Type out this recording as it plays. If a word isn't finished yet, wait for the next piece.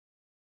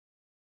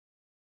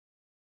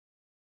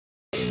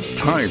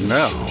Time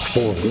now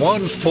for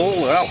one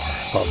full hour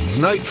of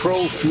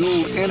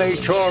nitro-fueled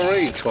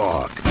NHRA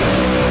talk.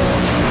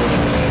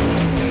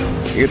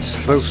 It's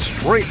The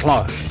Straight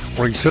Line,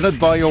 presented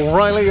by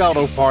O'Reilly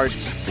Auto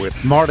Parts with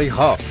Marty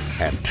Hough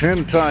and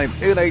 10-time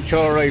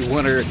NHRA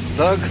winner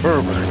Doug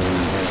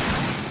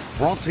Herbert.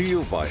 Brought to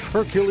you by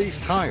Hercules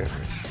Tires.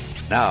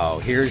 Now,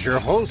 here's your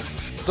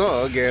hosts,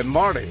 Doug and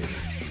Marty.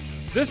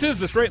 This is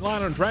The Straight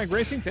Line on Drag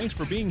Racing. Thanks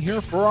for being here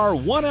for our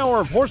 1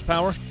 hour of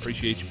horsepower.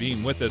 Appreciate you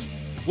being with us.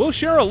 We'll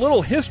share a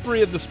little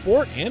history of the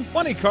sport and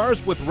funny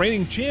cars with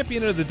reigning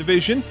champion of the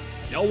division,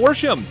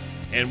 Worsham.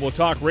 And we'll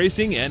talk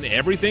racing and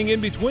everything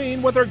in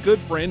between with our good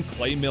friend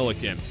Clay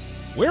Millican.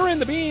 We're in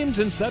the beams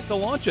and set to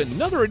launch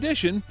another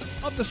edition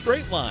of The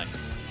Straight Line.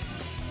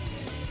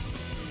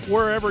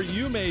 Wherever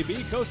you may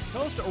be, coast to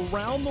coast,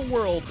 around the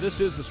world, this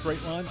is The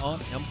Straight Line on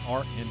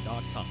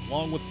MRN.com.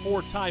 Along with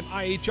 4-time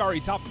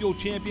IHRA Top Fuel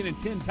champion and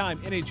 10-time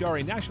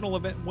NHRA National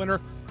Event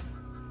winner,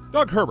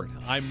 Doug Herbert.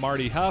 I'm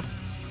Marty Hough.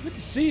 Good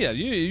to see you.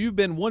 You've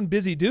been one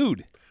busy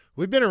dude.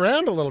 We've been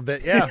around a little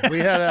bit, yeah. We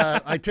had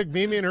I took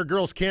Mimi and her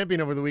girls camping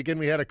over the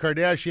weekend. We had a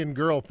Kardashian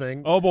girl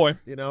thing. Oh, boy.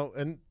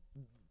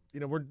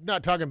 We're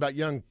not talking about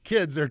young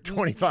kids. They're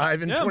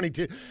 25 and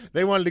 22.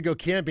 They wanted to go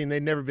camping.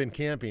 They'd never been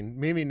camping.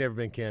 Mimi never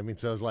been camping,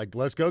 so I was like,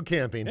 let's go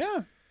camping.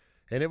 Yeah.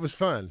 And it was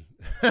fun.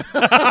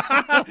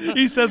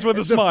 He says with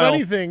a smile. The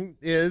funny thing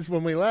is,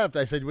 when we left,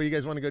 I said, well, you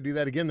guys want to go do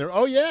that again? They're,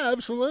 oh, yeah,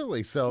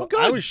 absolutely. So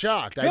I was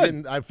shocked.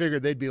 Good. I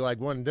figured they'd be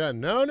like one and done.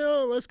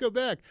 No, let's go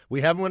back.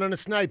 We haven't went on a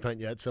snipe hunt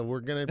yet, so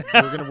we're gonna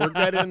work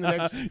that in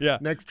the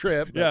next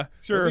trip. Yeah,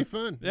 sure. It'll be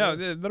fun. Yeah,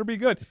 that'll be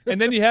good.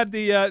 And then you had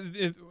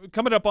the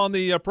coming up on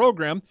the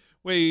program,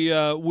 we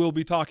will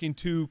be talking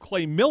to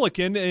Clay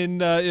Millican,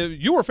 and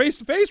you were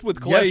face-to-face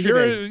with Clay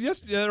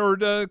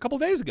a couple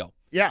days ago.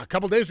 Yeah, a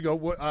couple days ago.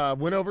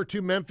 Went over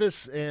to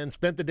Memphis and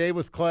spent the day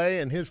with Clay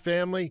and his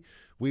family.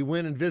 We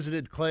went and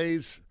visited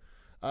Clay's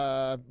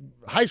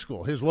high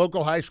school, his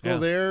local high school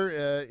there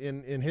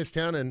in his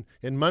town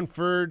in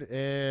Munford.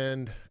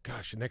 And,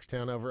 gosh, the next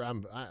town over,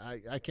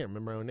 I can't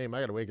remember my own name.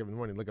 I got to wake up in the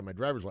morning and look at my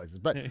driver's license.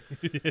 But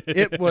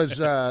it was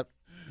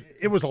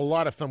a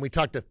lot of fun. We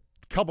talked to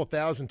couple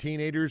thousand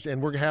teenagers,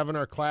 and we're having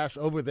our class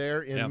over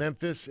there in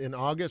Memphis in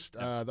August,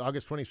 the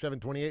August 27,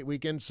 28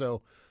 weekend.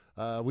 So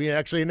we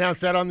actually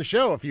announced that on the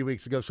show a few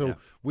weeks ago. So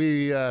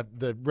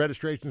the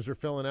registrations are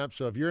filling up.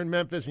 So if you're in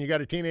Memphis and you got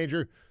a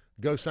teenager,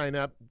 go sign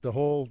up. The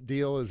whole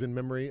deal is in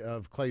memory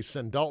of Clay's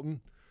son Dalton.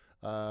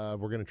 We're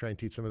going to try and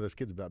teach some of those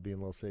kids about being a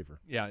little safer.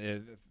 Yeah,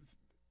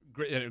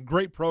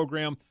 great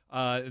program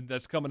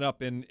that's coming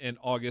up in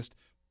August.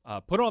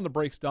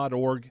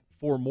 Putonthebrakes.org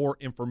for more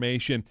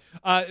information.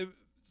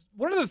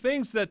 One of the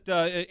things that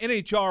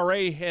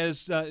NHRA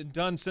has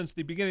done since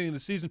the beginning of the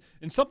season,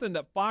 and something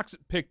that Fox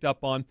picked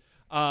up on,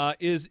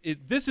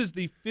 this is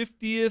the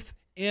 50th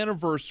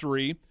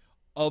anniversary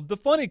of the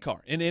funny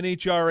car, an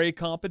NHRA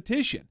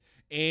competition.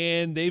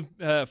 And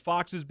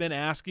Fox has been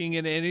asking,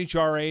 and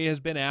NHRA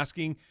has been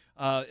asking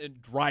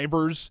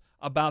drivers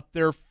about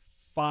their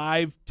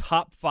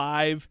top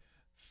five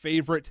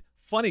favorite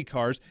funny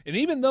cars. And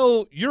even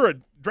though you're a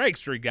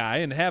dragster guy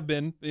and have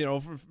been,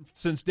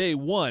 since day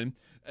one,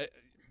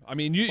 I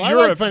mean, I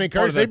like funny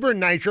cars. They burn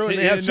nitro and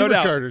they have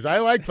superchargers. I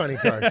like funny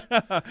cars.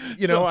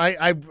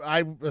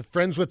 I'm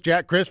friends with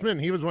Jack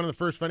Christman. He was one of the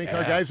first funny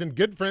car guys, and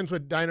good friends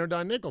with Dino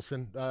Don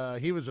Nicholson.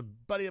 He was a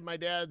buddy of my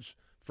dad's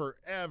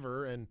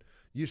forever and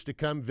used to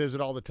come visit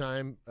all the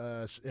time.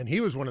 And he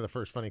was one of the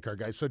first funny car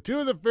guys. So two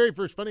of the very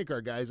first funny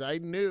car guys I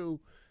knew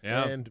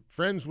and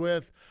friends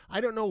with.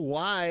 I don't know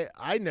why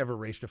I never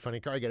raced a funny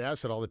car. I get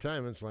asked it all the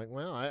time. It's like,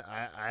 well,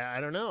 I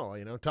don't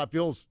know. Top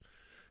Fuel's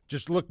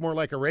just looked more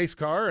like a race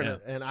car,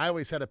 and I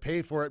always had to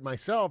pay for it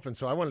myself, and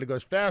so I wanted to go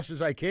as fast as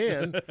I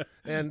can,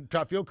 and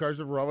Top Fuel cars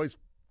were always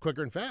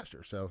quicker and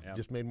faster, so it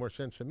just made more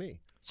sense to me.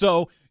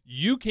 So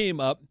you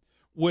came up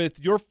with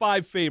your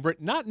five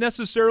favorite, not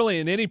necessarily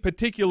in any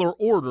particular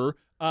order,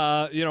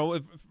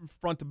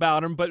 front to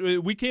bottom, but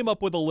we came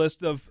up with a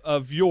list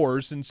of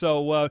yours, and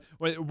so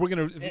we're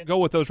going to go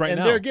with those now.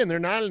 And they're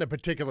not in a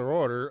particular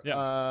order.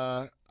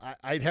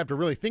 I'd have to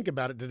really think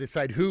about it to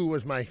decide who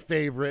was my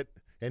favorite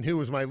and who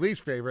was my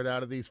least favorite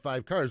out of these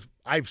five cars.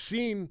 I've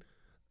seen,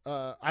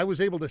 I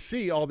was able to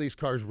see all these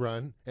cars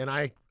run, and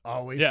I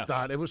always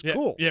thought it was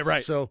cool. Yeah,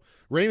 right. So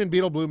Raymond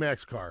Beetle Blue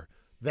Max car,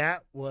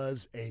 that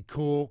was a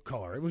cool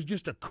car. It was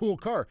just a cool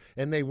car.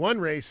 And they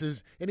won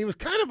races, and he was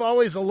kind of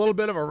always a little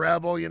bit of a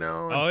rebel,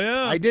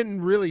 I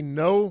didn't really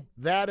know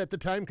that at the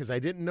time because I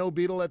didn't know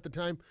Beetle at the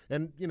time.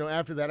 And,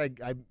 after that,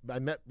 I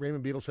met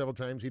Raymond Beetle several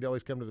times. He'd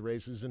always come to the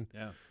races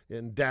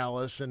in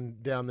Dallas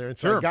and down there. And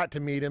so I got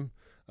to meet him.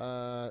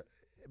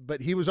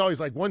 But he was always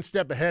like one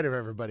step ahead of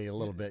everybody a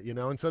little bit,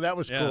 and so that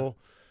was cool.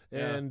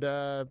 And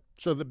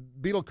so the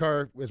Beetle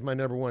car was my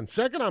number one.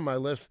 Second on my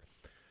list,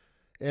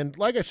 and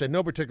like I said,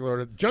 no particular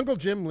order, Jungle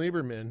Jim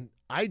Lieberman.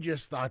 I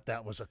just thought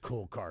that was a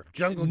cool car.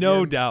 Jungle Jim,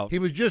 no doubt. He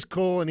was just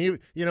cool, and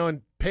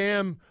and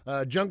Pam,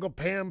 Jungle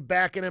Pam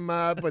backing him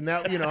up, and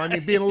that,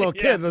 being a little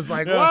kid was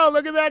like, wow,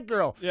 look at that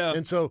girl. Yeah.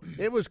 And so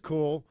it was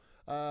cool.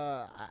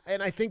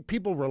 And I think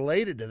people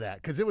related to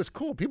that because it was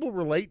cool. People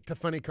relate to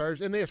funny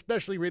cars, and they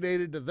especially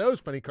related to those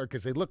funny cars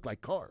because they looked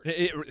like cars.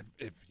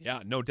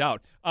 Yeah, no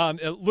doubt. A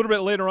little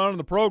bit later on in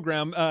the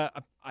program,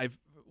 I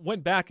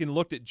went back and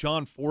looked at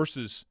John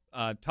Force's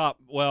top.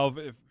 Well,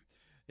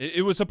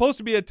 it was supposed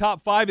to be a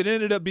top 5. It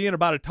ended up being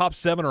about a top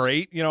 7 or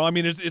 8. You know, I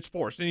mean, it's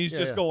Force, and he's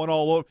just going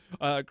all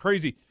over,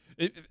 crazy.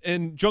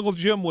 And Jungle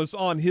Jim was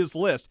on his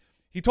list.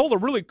 He told a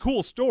really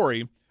cool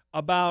story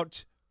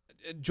about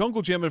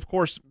Jungle Jim. Of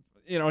course,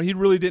 you know, he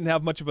really didn't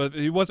have much of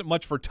he wasn't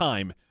much for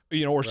time,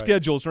 you know, or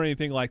schedules or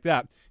anything like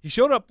that. He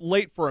showed up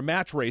late for a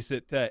match race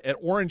at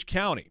Orange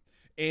County,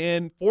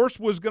 and Force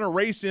was going to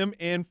race him,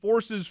 and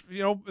Force is,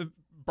 you know,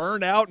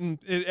 burned out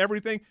and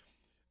everything.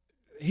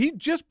 He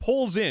just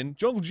pulls in,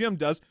 Jungle Jim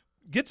does,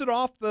 gets it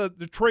off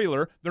the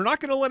trailer. They're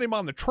not going to let him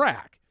on the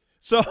track.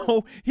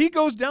 So he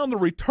goes down the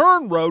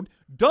return road,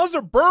 does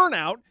a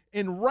burnout,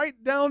 and right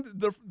down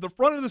the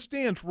front of the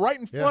stands, right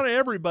in front of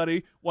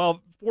everybody,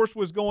 while Force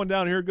was going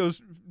down. Here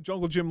goes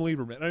Jungle Jim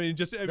Lieberman. I mean,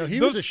 just he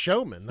was a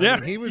showman. I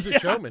mean, he was a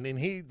showman,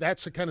 and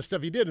that's the kind of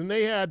stuff he did. And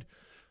they had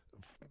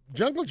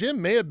Jungle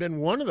Jim may have been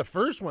one of the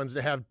first ones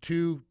to have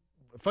two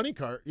funny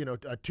car, you know,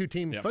 a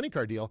 2-team funny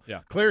car deal. Yeah.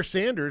 Claire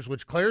Sanders,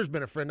 which Claire's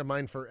been a friend of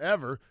mine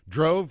forever,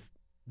 drove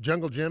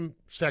Jungle Jim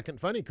second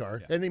funny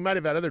car, and he might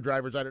have had other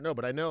drivers, I don't know,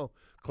 but I know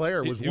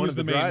Claire was one of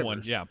the main drivers.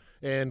 One, yeah.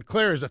 And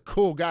Claire is a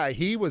cool guy.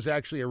 He was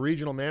actually a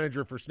regional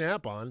manager for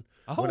Snap-on.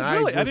 Oh,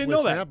 really? I didn't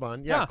know that.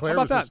 Snap-on. Yeah, Claire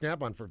was with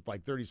Snap-on for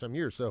like 30-some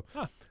years. So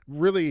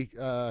really,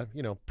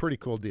 you know, pretty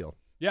cool deal.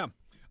 Yeah.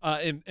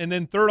 And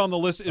then third on the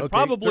list,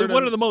 probably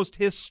one of the most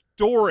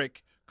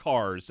historic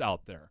cars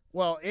out there.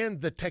 Well,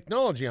 and the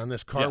technology on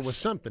this car was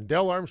something.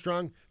 Dale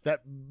Armstrong,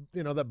 that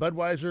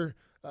Budweiser,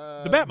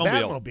 the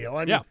Batmobile.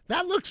 I mean,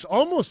 that looks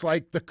almost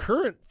like the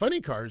current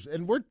funny cars,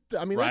 and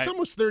that's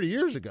almost 30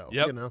 years ago.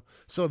 You know,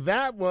 so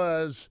that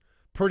was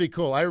pretty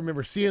cool. I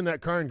remember seeing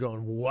that car and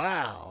going,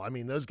 "Wow!" I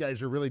mean, those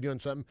guys are really doing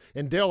something.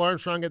 And Dale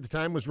Armstrong at the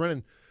time was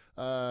running,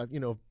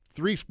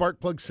 3 spark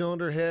plug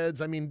cylinder heads.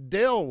 I mean,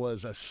 Dale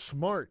was a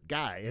smart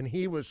guy, and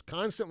he was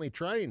constantly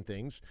trying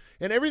things,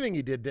 and everything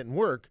he did didn't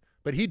work.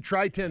 But he'd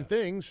try 10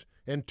 things,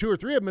 and 2 or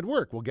 3 of them would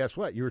work. Well, guess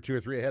what? You were 2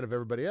 or 3 ahead of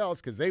everybody else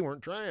because they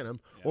weren't trying them,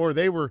 or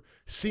they were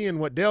seeing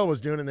what Dale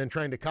was doing and then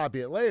trying to copy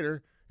it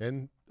later,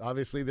 and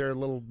obviously they're a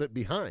little bit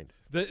behind.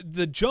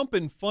 The jump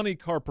in funny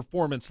car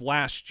performance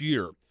last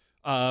year,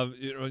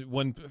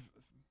 when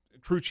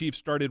crew chief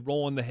started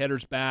rolling the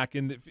headers back,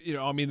 and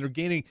I mean, they're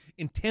gaining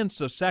in tenths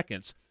of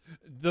seconds.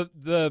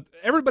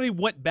 Everybody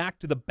went back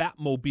to the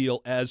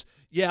Batmobile as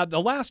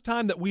the last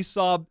time that we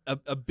saw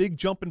a big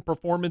jump in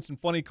performance in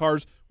funny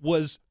cars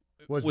was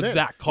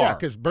that car. Yeah,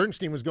 because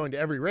Bernstein was going to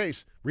every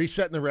race,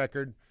 resetting the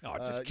record.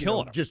 Just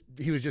killing him.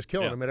 He was just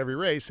killing him at every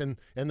race, and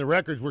the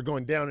records were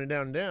going down and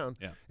down and down.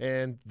 Yeah.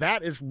 And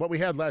that is what we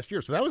had last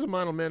year. So that was a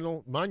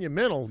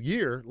monumental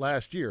year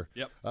last year.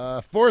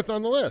 Yep. Fourth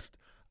on the list,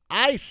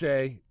 I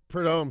say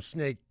Prudhomme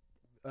Snake,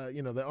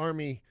 the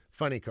Army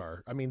funny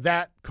car. I mean,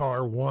 that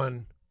car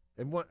won.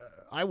 And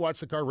I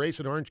watched the car race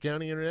at Orange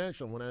County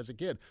International when I was a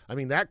kid. I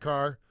mean, that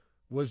car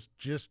was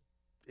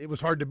it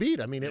was hard to beat.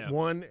 I mean, it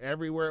won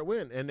everywhere it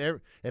went. And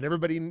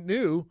everybody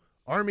knew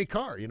Army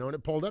car, and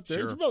it pulled up there.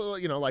 Sure. It's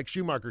about, like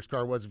Schumacher's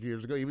car was a few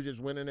years ago. He was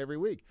just winning every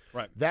week.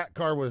 Right. That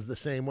car was the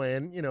same way.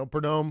 And,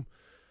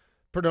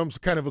 Prudhomme's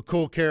kind of a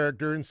cool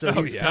character. And so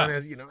he's kind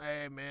of,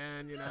 hey,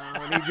 man,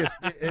 and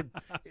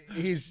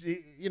he just,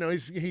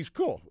 he's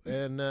cool.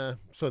 And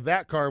so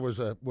that car was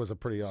a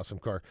pretty awesome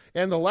car.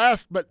 And the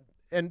last,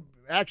 and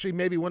actually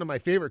maybe one of my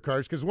favorite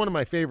cars, because one of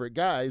my favorite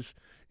guys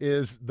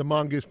is the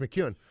Mongoose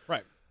McEwen.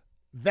 Right.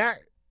 That,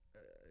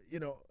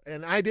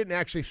 and I didn't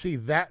actually see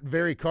that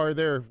very car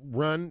there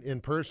run in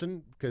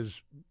person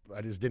because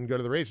I just didn't go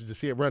to the races to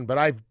see it run. But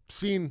I've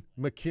seen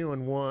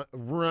McEwen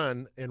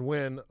run and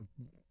win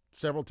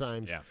several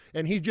times. Yeah.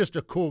 And he's just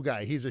a cool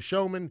guy. He's a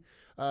showman.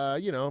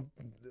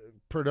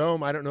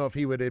 Prudhomme, I don't know if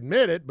he would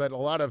admit it, but a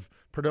lot of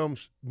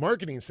Prudhomme's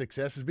marketing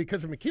success is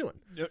because of McEwen.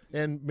 Yep.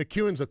 And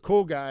McEwen's a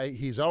cool guy.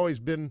 He's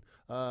always been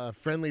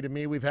friendly to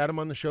me. We've had him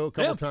on the show a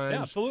couple times.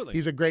 Yeah, absolutely.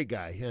 He's a great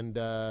guy. And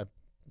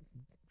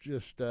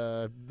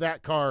that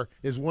car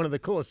is one of the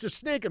coolest. Just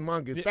Snake and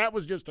Mongoose. That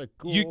was just a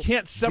cool You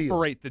can't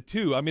separate the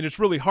two. I mean, it's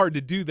really hard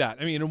to do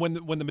that. I mean, when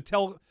the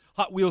Mattel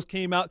Hot Wheels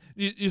came out,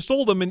 you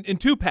sold them in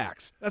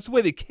 2-packs. That's the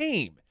way they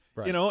came.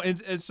 Right.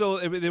 And so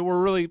they were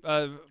really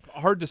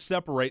hard to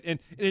separate. And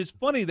it's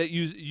funny that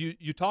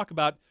you talk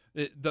about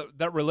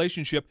that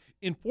relationship.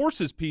 In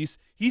Force's piece,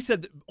 he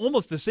said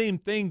almost the same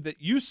thing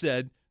that you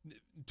said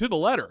to the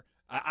letter.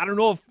 I don't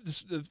know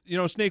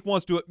if Snake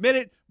wants to admit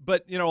it,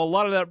 but a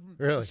lot of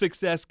that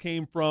success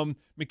came from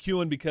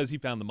McEwen because he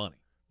found the money.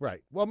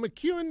 Right. Well,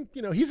 McEwen,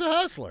 he's a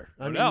hustler.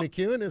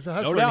 McEwen is a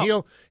hustler.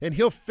 No and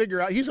he'll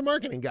figure out. He's a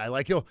marketing guy.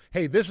 Like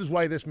hey, this is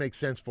why this makes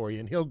sense for you,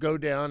 and he'll go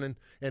down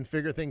and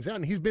figure things out.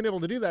 And he's been able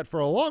to do that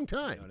for a long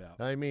time. No doubt.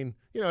 I mean,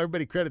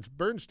 everybody credits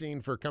Bernstein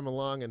for coming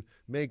along and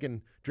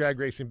making drag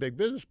racing big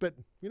business, but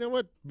You know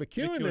what?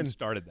 McEwen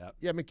started that.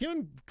 Yeah,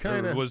 McEwen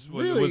kind of was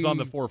really, on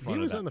the forefront.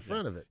 He was of that. on the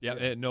front of it.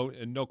 Yeah,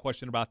 no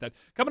question about that.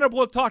 Coming up,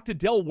 we'll talk to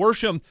Del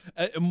Worsham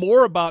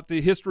more about the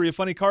history of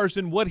funny cars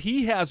and what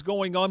he has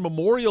going on.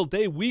 Memorial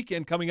Day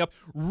weekend coming up,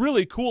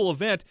 really cool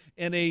event,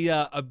 and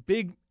a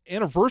big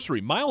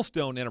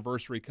milestone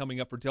anniversary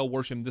coming up for Del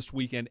Worsham this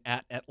weekend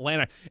at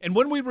Atlanta. And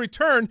when we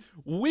return,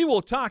 we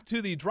will talk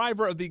to the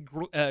driver of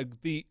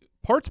the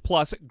Parts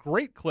Plus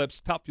Great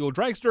Clips Top Fuel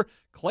Dragster,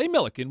 Clay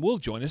Millican, will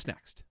join us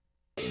next.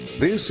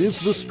 This is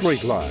The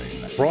Straight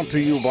Line, brought to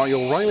you by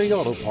O'Reilly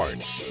Auto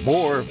Parts.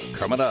 More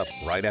coming up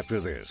right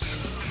after this.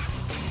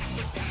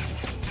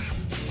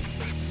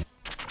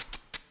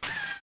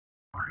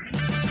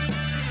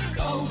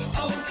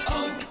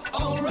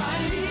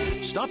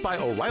 Stop by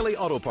O'Reilly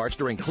Auto Parts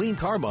during Clean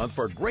Car Month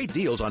for great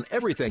deals on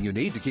everything you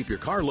need to keep your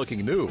car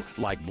looking new,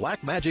 like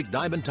Black Magic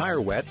Diamond Tire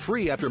Wet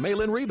free after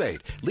mail-in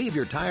rebate. Leave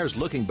your tires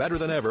looking better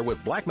than ever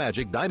with Black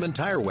Magic Diamond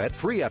Tire Wet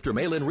free after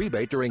mail-in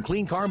rebate during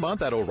Clean Car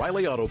Month at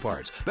O'Reilly Auto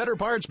Parts. Better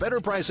parts,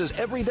 better prices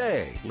every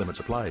day. Limit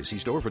supply. See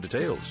store for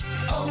details.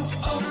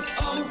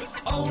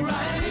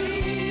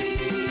 O'Reilly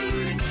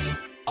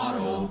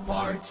Auto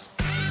Parts.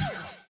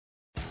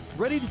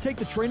 Ready to take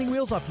the training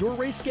wheels off your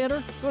race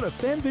scanner? Go to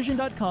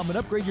fanvision.com and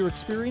upgrade your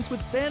experience with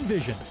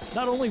FanVision.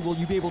 Not only will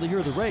you be able to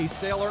hear the race,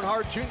 Dale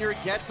Earnhardt Jr.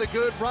 gets a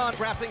good run,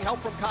 drafting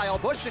help from Kyle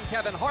Busch and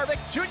Kevin Harvick.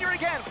 Jr.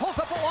 again pulls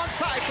up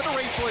alongside for the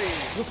race lead.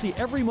 you'll see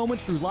every moment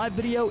through live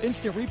video,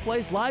 instant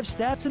replays, live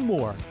stats, and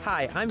more.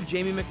 Hi, I'm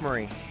Jamie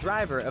McMurray,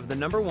 driver of the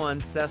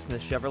 #1 Cessna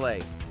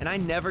Chevrolet, and I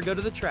never go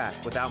to the track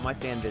without my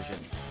FanVision.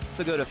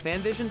 So go to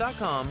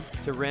fanvision.com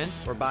to rent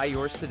or buy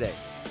yours today.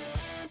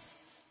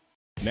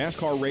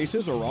 NASCAR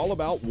races are all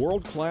about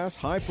world-class,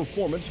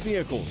 high-performance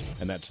vehicles,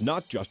 and that's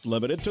not just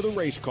limited to the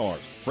race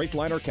cars.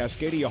 Freightliner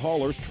Cascadia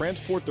haulers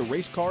transport the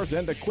race cars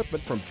and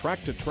equipment from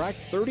track to track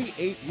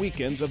 38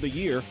 weekends of the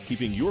year,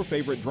 keeping your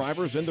favorite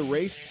drivers in the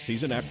race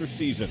season after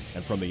season.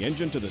 And from the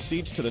engine to the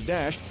seats to the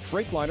dash,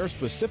 Freightliner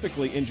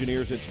specifically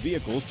engineers its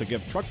vehicles to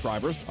give truck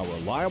drivers a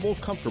reliable,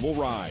 comfortable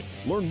ride.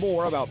 Learn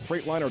more about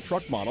Freightliner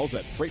truck models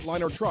at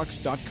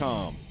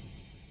FreightlinerTrucks.com.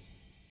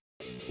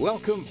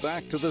 Welcome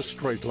back to The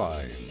Straight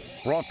Line,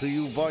 brought to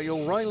you by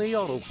O'Reilly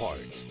Auto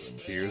Parts.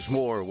 Here's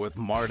more with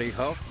Marty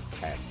Hough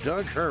and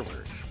Doug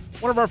Herbert.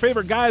 One of our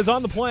favorite guys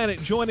on the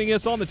planet joining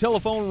us on the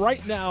telephone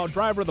right now,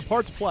 driver of the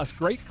Parts Plus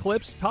Great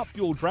Clips Top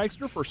Fuel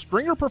Dragster for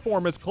Stringer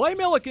Performance, Clay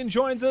Millican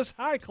joins us.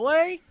 Hi,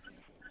 Clay.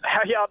 How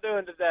y'all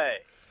doing today?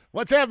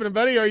 What's happening,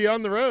 buddy? Are you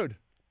on the road?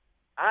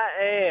 I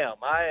am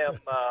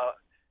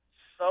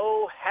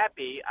so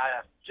happy.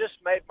 I just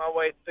made my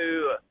way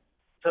through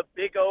the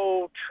big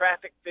old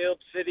traffic-filled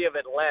city of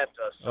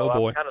Atlanta, so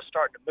I'm kind of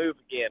starting to move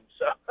again.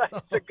 So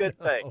it's a good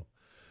thing.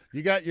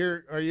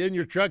 Are you in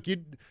your truck?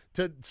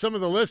 Some of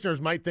the listeners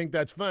might think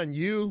that's fun.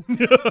 You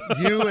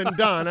and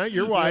Donna,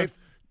 your wife,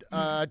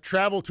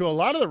 travel to a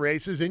lot of the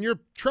races in your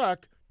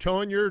truck,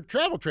 towing your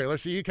travel trailer.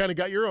 So you kind of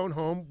got your own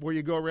home where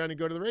you go around and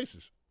go to the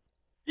races.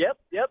 Yep.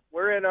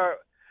 We're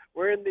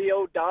in the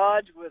old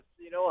Dodge with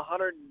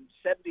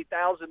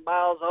 170,000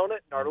 miles on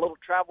it, and our little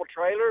travel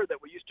trailer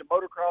that we used to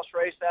motocross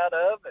race out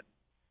of. And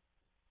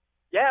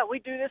yeah, we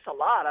do this a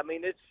lot. I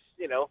mean, it's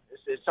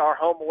our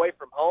home away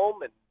from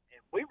home, and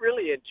we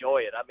really enjoy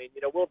it. I mean,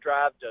 we'll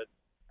drive to,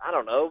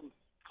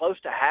 close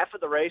to half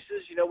of the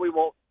races. We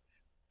won't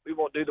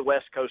do the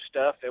West Coast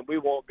stuff, and we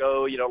won't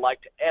go,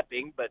 like to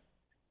Epping, but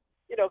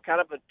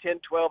kind of a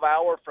 10-12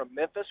 hour from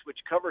Memphis,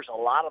 which covers a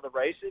lot of the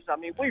races. I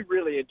mean, we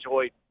really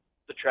enjoy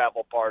the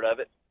travel part of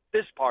it.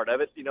 This part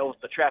of it,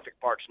 the traffic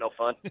part's no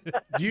fun.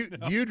 Do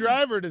you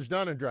drive, or does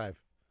Donna drive?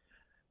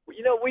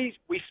 Well, we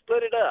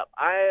split it up.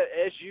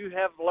 As you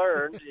have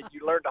learned, and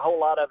you learned a whole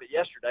lot of it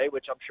yesterday,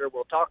 which I'm sure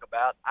we'll talk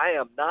about, I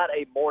am not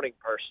a morning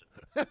person.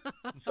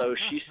 So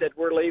she said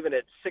we're leaving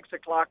at 6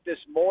 o'clock this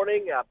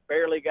morning. I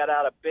barely got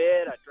out of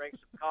bed. I drank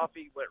some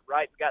coffee, went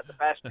right and got in the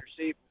passenger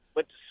seat,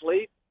 went to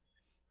sleep.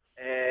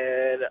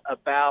 And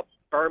about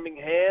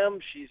Birmingham,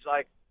 she's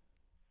like,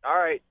 all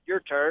right, your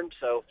turn.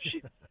 So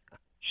she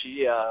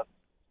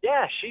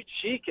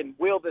can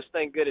wheel this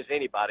thing good as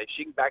anybody.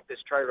 She can back this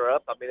trailer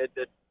up. I mean, it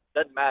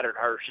doesn't matter to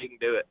her. She can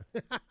do it.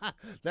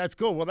 That's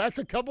cool. Well, that's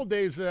a couple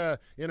days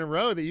in a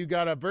row that you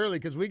got up early,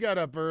 because we got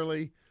up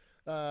early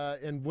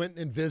and went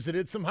and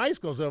visited some high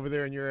schools over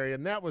there in your area,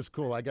 and that was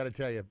cool. I got to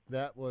tell you,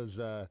 that was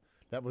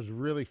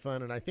really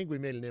fun, and I think we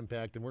made an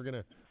impact, and we're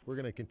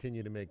gonna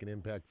continue to make an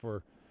impact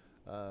for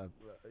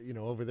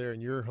over there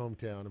in your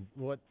hometown.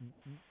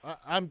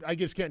 I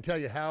just can't tell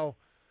you how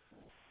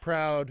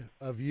proud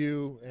of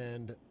you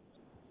and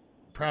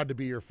proud to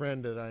be your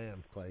friend that I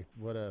am, Clay.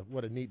 What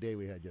a neat day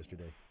we had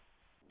yesterday.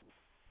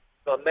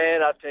 But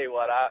man, I'll tell you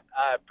what, I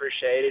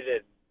appreciated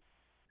it.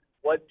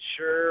 Wasn't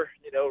sure,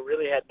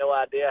 really had no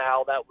idea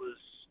how that was,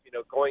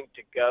 going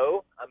to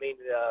go. I mean,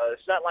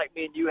 it's not like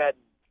me and you had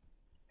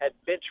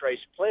bench race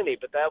plenty,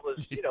 but that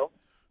was,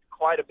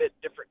 quite a bit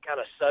different kind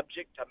of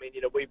subject. I mean,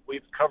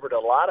 we've covered a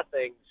lot of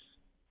things,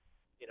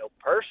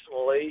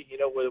 personally,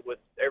 with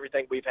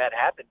everything we've had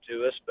happen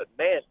to us. But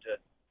man,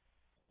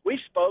 we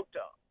spoke to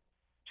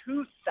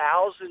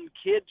 2,000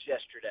 kids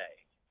yesterday.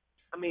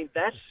 I mean,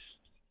 that's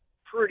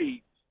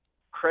pretty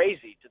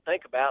crazy to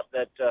think about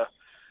that.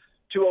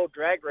 Two old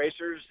drag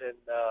racers, and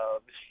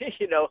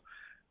you know,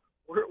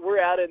 we're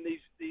out in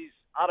these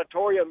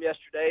auditorium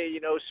yesterday,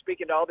 you know,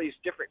 speaking to all these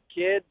different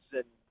kids,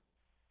 and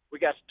we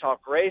got to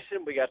talk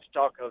racing, we got to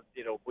talk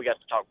we got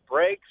to talk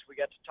brakes, we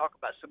got to talk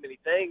about so many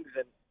things,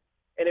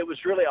 and it was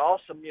really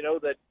awesome, you know,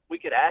 that we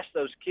could ask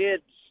those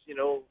kids, you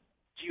know,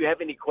 do you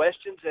have any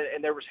questions?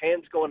 And there was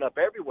hands going up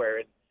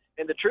everywhere,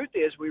 and the truth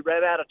is, we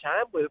ran out of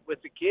time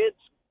with the kids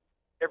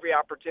every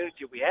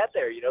opportunity we had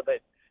there, you know,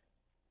 that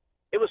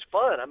it was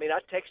fun. I mean, I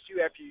texted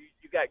you after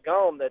you got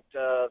gone that,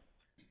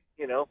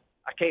 you know,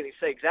 I can't even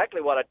say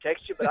exactly what I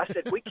texted you, but I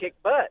said we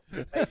kicked butt,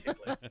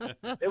 basically.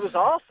 It was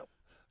awesome.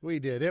 We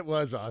did. It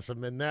was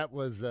awesome, and that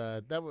was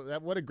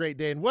what a great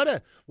day, and what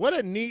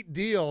a neat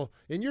deal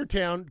in your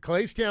town.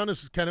 Clay's town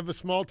is kind of a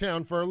small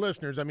town for our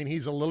listeners. I mean,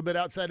 he's a little bit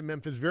outside of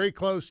Memphis, very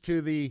close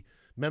to the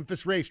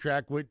Memphis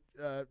racetrack, which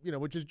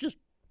which is just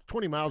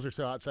 20 miles or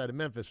so outside of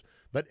Memphis.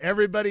 But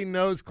everybody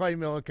knows Clay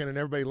Millican, and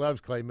everybody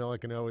loves Clay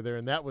Millican over there,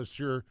 and that was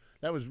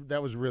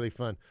really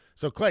fun.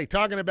 So, Clay,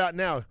 talking about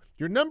now,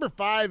 you're number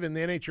 5 in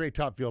the NHRA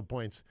Top Field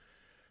points.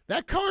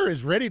 That car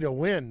is ready to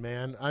win,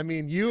 man. I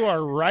mean, you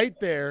are right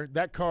there.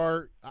 That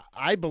car,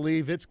 I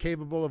believe it's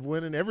capable of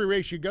winning every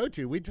race you go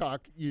to. We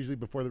talk usually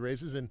before the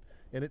races, and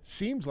it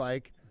seems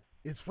like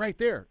it's right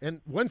there.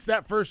 And once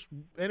that first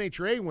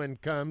NHRA win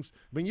comes,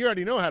 I mean, you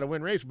already know how to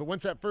win races, but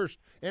once that first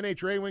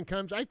NHRA win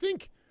comes, I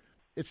think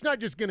it's not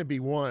just going to be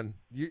one.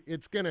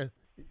 It's gonna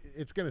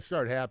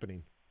start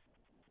happening.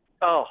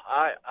 Oh,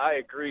 I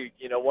agree,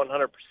 you know,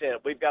 100%.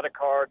 We've got a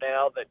car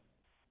now that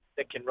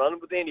can run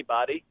with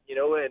anybody, you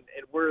know, and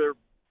we're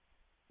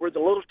the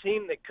little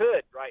team that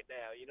could right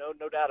now, you know,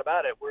 no doubt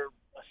about it. We're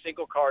a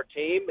single car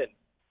team, and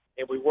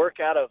we work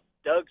out of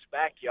Doug's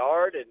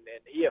backyard, and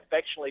he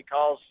affectionately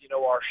calls, you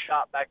know, our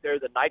shop back there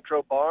the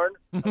Nitro Barn.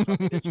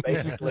 It's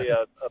basically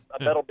a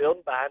metal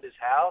building behind his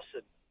house,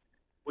 and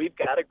we've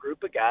got a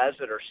group of guys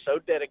that are so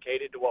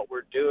dedicated to what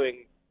we're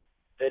doing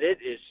that it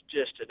is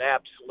just an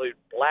absolute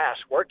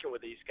blast working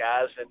with these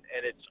guys, and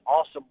it's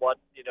awesome what,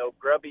 you know,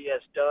 Grubby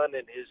has done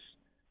in his,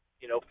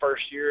 you know,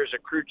 first year as a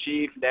crew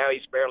chief. Now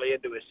he's barely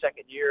into his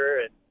second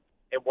year,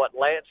 and what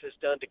Lance has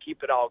done to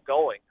keep it all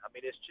going. I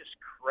mean, it's just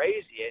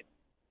crazy,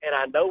 and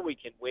I know we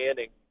can win,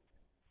 and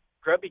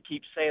Grubby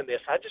keeps saying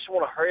this, I just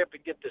want to hurry up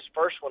and get this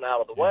first one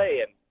out of the way,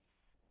 and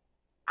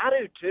I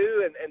do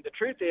too, and the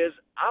truth is,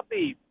 I'll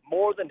be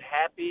more than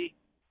happy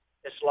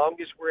as long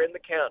as we're in the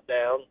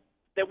countdown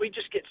that we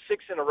just get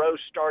 6 in a row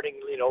starting,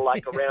 you know,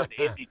 like around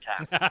Indy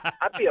time.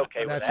 I'd be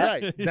okay with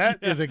that. That's right.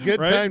 That is a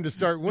good time to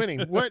start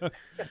winning.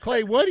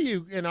 Clay, what do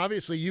you, and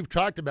obviously you've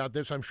talked about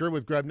this, I'm sure,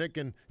 with Grubnick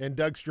and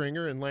Doug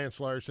Stringer and Lance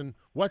Larson.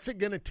 What's it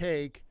going to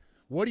take?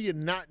 What are you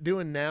not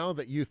doing now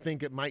that you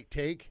think it might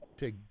take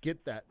to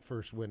get that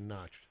first win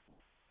notched?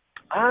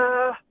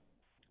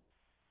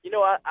 You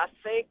know, I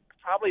think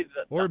probably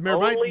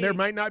there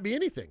might not be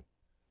anything.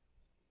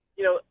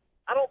 You know,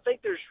 I don't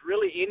think there's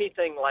really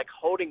anything like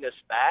holding us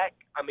back.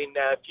 I mean,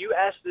 if you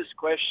ask this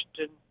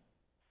question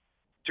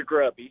to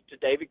Grubby, to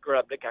David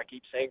Grubnick, I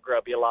keep saying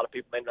Grubby, a lot of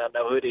people may not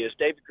know who it is.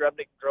 David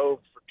Grubnick drove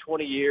for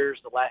 20 years.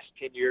 The last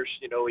 10 years,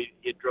 you know,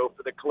 he drove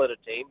for the Kalita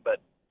team. But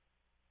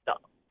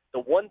the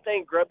one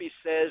thing Grubby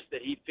says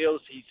that he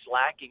feels he's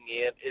lacking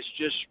in is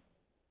just,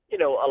 you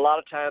know, a lot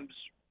of times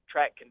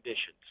track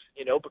conditions,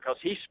 you know, because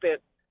he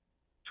spent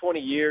 20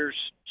 years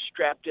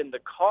strapped in the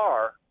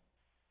car,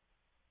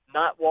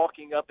 not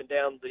walking up and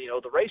down the, you know,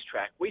 the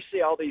racetrack. We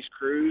see all these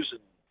crews and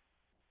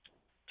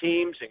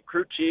teams and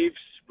crew chiefs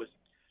with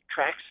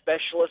track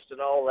specialists and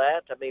all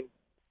that. I mean,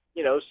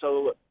 you know,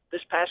 so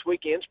this past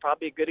weekend's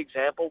probably a good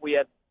example. We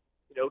had,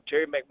 you know,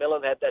 Terry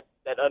McMillan had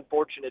that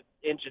unfortunate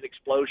engine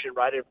explosion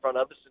right in front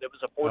of us, and it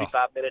was a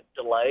 45-minute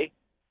delay.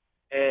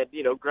 And,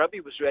 you know,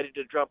 Grubby was ready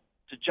to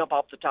jump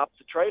off the top of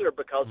the trailer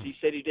because he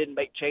said he didn't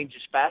make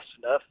changes fast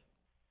enough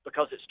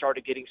because it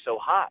started getting so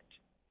hot.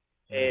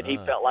 And he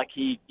felt like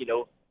he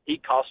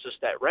cost us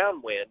that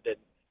round wind, and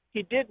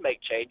he did make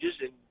changes,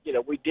 and, you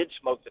know, we did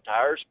smoke the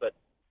tires, but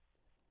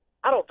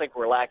I don't think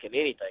we're lacking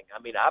anything.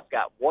 I mean, I've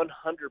got 100%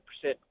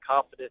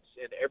 confidence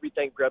in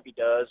everything Grubby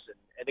does,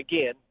 and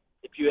again,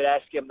 if you had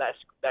asked him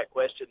that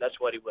question, that's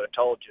what he would have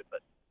told you, but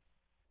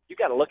you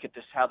got to look at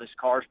how this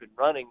car's been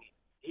running.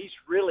 He's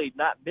really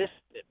not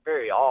missing it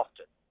very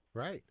often.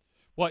 Right.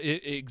 Well,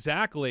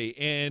 exactly,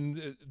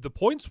 and the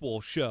points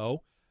will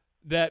show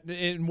that,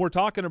 and we're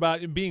talking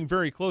about it being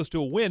very close to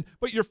a win,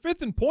 but you're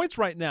 5th in points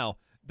right now.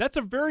 That's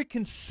a very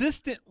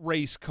consistent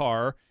race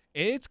car,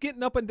 and it's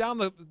getting up and down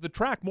the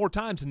track more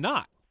times than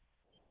not.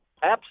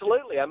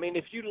 Absolutely. I mean,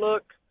 if you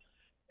look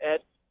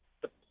at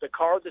the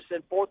car that's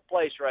in 4th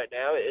place right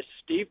now, it's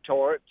Steve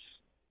Torrance,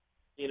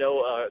 you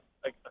know,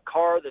 a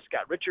car that's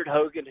got Richard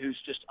Hogan, who's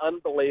just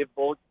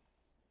unbelievable.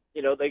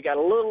 You know, they got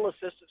a little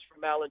assistance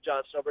from Alan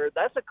Johnson over there.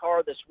 That's a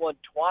car that's won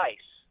twice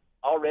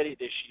already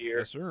this year.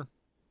 Yes, sir.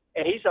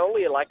 And he's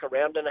only like a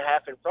round and a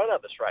half in front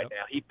of us right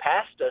now. He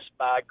passed us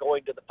by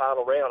going to the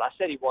final round. I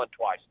said he won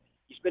twice.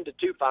 He's been to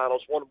 2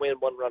 finals, 1 win,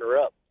 1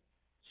 runner-up.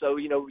 So,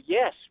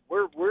 yes,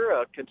 we're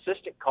a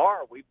consistent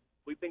car.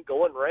 We've been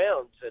going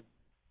rounds, and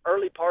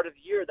early part of the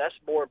year, that's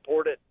more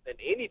important than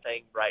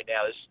anything right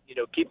now is,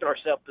 keeping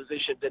ourselves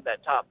positioned in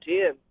that top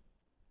 10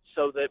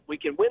 so that we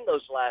can win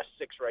those last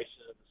 6 races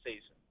of the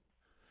season.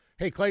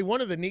 Hey, Clay,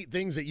 one of the neat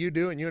things that you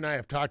do, and you and I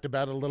have talked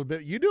about it a little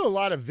bit, you do a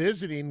lot of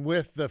visiting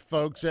with the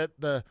folks at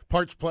the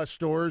Parts Plus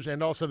stores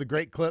and also the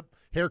Great Clip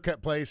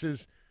haircut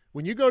places.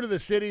 When you go to the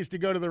cities to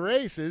go to the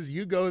races,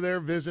 you go there,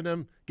 visit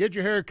them, get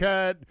your hair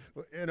cut,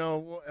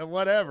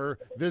 whatever,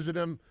 visit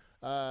them.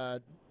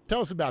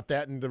 Tell us about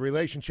that and the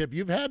relationship.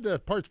 You've had the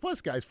Parts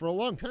Plus guys for a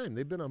long time.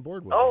 They've been on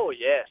board with Oh,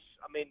 yes.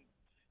 I mean,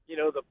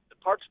 the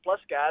Parts Plus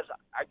guys,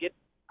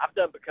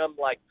 I've become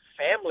like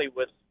family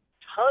with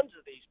tons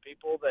of these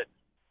people that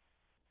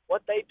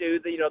what they do,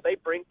 they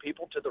bring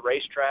people to the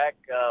racetrack.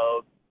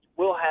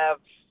 We'll have,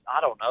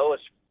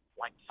 it's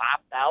like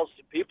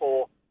 5,000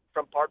 people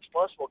from Parts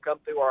Plus will come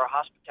through our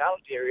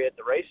hospitality area at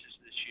the races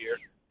this year.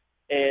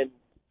 And,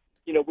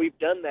 we've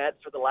done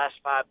that for the last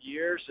 5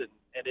 years,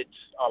 and it's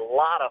a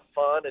lot of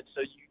fun. And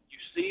so you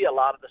see a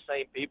lot of the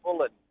same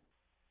people,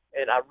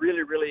 and I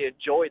really, really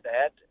enjoy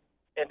that.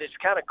 And it's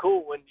kind of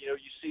cool when, you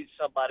see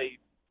somebody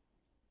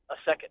a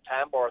second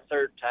time or a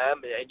third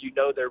time, and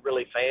they're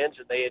really fans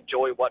and they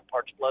enjoy what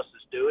Parts Plus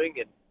is doing.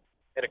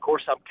 And of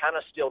course, I'm kind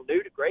of still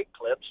new to Great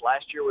Clips.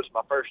 Last year was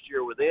my first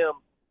year with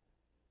them.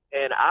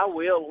 And I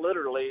will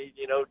literally,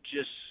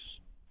 just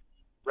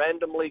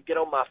randomly get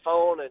on my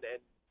phone and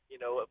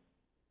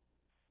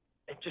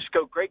just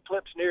go Great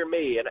Clips near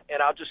me. And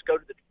I'll just go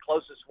to the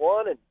closest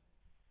one and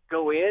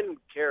go in,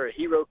 carry a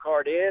hero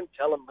card in,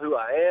 tell them who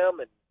I am,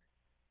 and,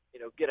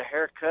 get a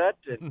haircut.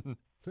 And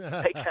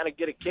they kind of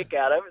get a kick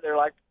out of it. They're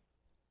like,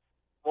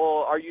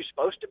 well, are you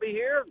supposed to be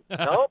here?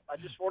 Nope, I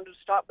just wanted to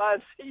stop by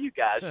and see you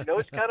guys.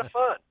 It's kind of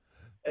fun.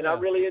 And I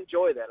really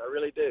enjoy that. I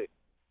really do.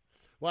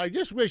 Well, I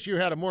just wish you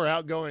had a more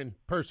outgoing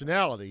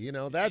personality.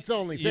 That's the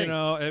only thing.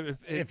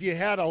 If you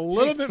had a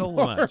little bit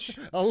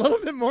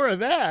more of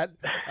that,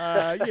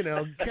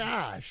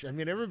 gosh, I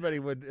mean, everybody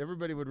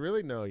would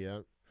really know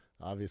you.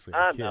 Obviously,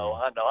 I know.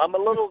 I'm a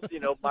little,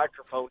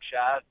 microphone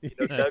shy.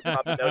 Doug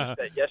probably noticed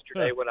that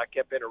yesterday when I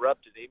kept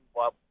interrupting him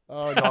while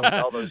talking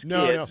to all those kids.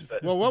 No.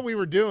 But. Well, what we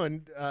were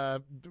doing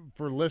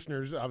for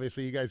listeners,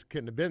 obviously, you guys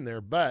couldn't have been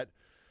there, but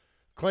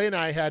Clay and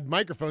I had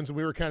microphones, and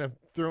we were kind of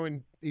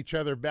throwing each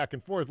other back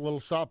and forth,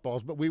 little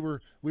softballs. But we were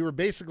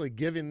basically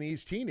giving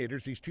these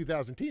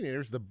 2000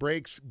 teenagers, the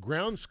Brakes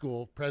Ground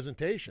School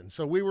presentation.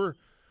 So we were,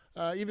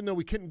 even though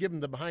we couldn't give them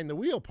the behind the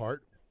wheel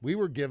part, we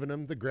were giving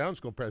them the ground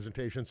school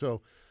presentation.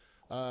 So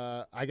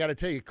I got to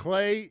tell you,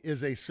 Clay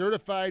is a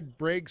certified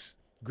Brakes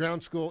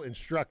ground school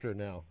instructor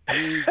now.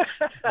 He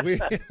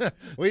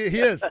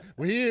is.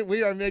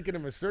 We are making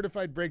him a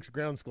certified Brakes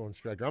ground school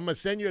instructor. I'm going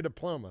to send you a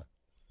diploma.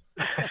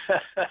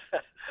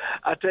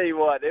 I tell you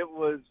what, it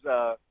was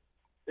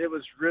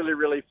really,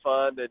 really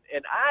fun,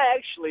 and I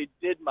actually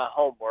did my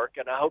homework,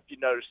 and I hope you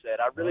noticed that.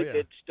 I really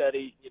did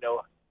study.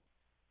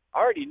 I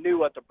already knew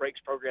what the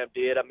Brakes program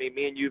did. I mean,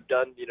 me and you've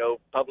done,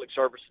 public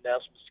service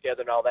announcements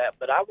together and all that,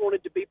 but I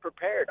wanted to be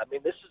prepared. I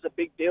mean, this is a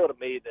big deal to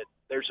me that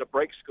there's a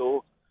Brakes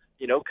school,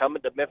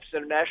 coming to Memphis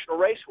International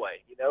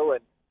Raceway, and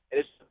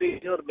it's a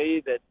big deal to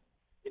me that,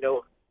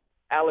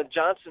 Alan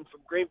Johnson from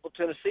Greenville,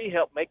 Tennessee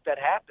helped make that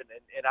happen.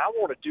 And I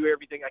want to do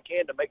everything I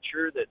can to make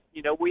sure that,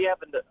 we have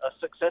a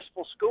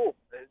successful school.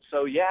 And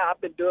so,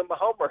 I've been doing my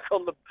homework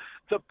on the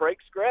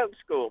Brakes Ground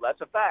School.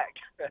 That's a fact.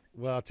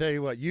 Well, I'll tell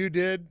you what, you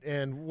did,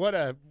 and what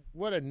a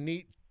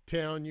neat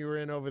town you were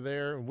in over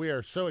there. And we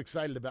are so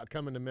excited about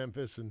coming to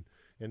Memphis and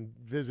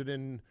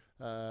visiting.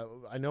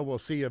 I know we'll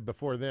see you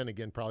before then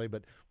again probably,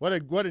 but what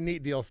a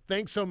neat deal.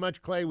 Thanks so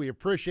much, Clay. We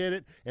appreciate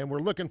it, and we're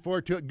looking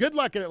forward to it. Good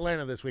luck in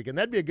Atlanta this weekend.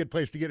 That'd be a good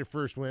place to get a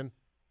first win.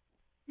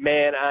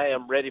 Man, I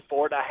am ready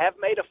for it. I have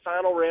made a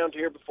final round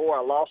here before.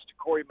 I lost to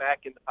Corey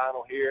Mack in the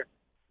final here,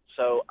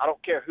 so I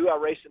don't care who I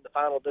race in the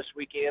final this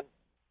weekend,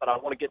 but I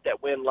want to get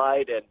that win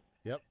light, and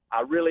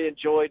I really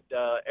enjoyed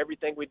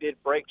everything we did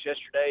Brakes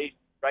yesterday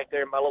right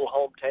there in my little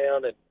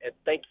hometown, and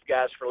thank you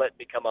guys for letting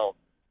me come on.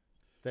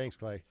 Thanks,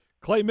 Clay.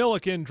 Clay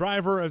Millican,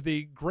 driver of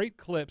the Great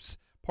Clips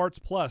Parts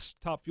Plus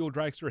Top Fuel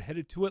Dragster,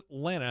 headed to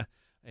Atlanta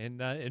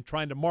and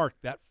trying to mark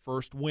that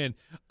first win.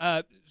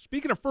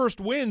 Speaking of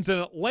first wins in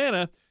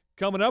Atlanta,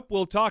 coming up,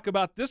 we'll talk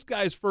about this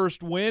guy's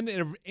first win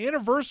in an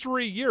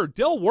anniversary year.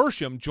 Del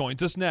Worsham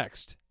joins us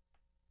next.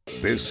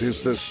 This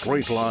is The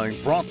Straight Line,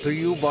 brought to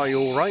you by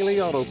O'Reilly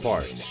Auto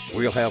Parts.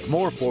 We'll have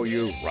more for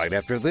you right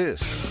after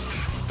this.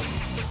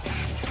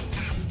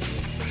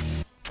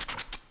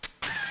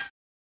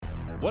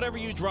 Whatever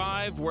you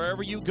drive,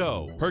 wherever you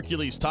go,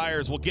 Hercules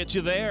Tires will get you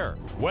there,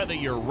 whether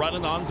you're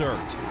running on dirt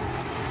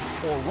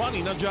or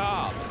running a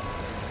job.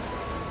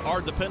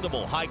 Our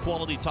dependable,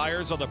 high-quality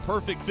tires are the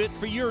perfect fit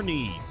for your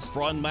needs.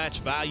 For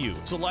unmatched value,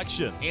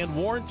 selection, and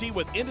warranty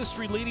with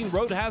industry-leading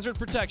road hazard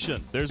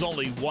protection, there's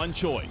only one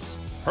choice: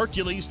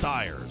 Hercules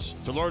Tires.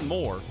 To learn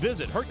more,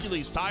 visit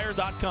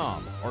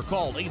HerculesTire.com or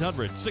call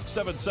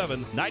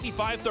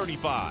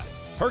 800-677-9535.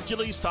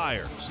 Hercules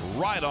Tires,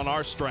 right on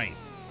our strength.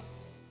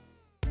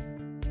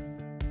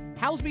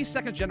 Housby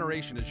Second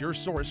Generation is your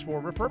source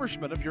for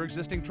refurbishment of your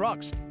existing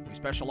trucks. We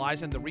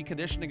specialize in the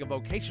reconditioning of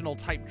vocational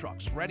type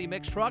trucks, ready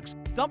mix trucks,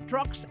 dump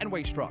trucks, and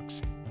waste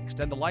trucks.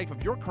 Extend the life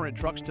of your current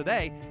trucks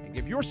today and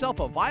give yourself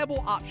a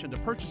viable option to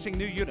purchasing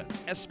new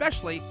units,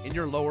 especially in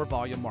your lower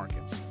volume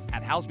markets.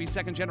 At Housby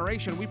Second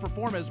Generation, we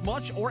perform as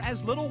much or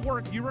as little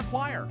work you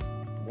require.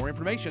 For more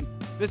information,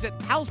 visit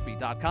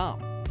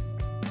housby.com.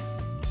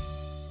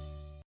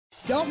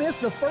 Don't miss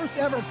the first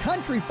ever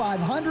Country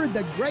 500,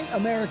 the Great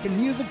American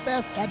Music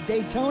Fest at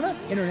Daytona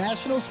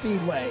International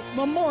Speedway,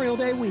 Memorial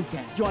Day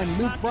weekend. Join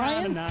Luke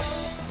Bryan,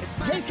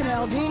 Jason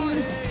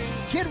Aldean,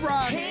 Kid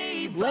Rock,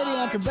 Lady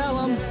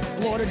Antebellum,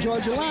 Florida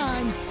Georgia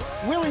Line,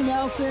 Willie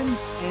Nelson,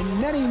 and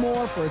many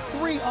more for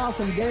 3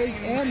 awesome days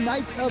and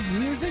nights of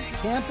music,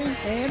 camping,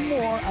 and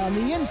more on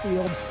the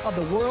infield of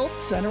the World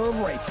Center of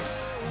Racing.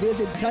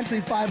 Visit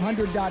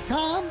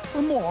country500.com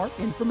for more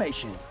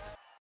information.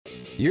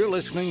 You're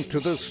listening to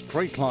The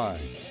Straight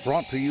Line,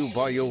 brought to you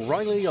by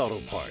O'Reilly Auto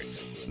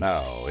Parts.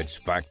 Now it's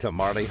back to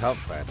Marty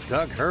Hough and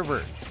Doug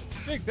Herbert.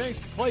 Big thanks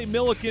to Clay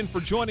Millican for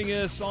joining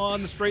us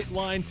on The Straight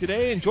Line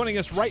today. And joining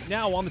us right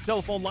now on the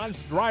telephone line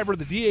is the driver of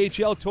the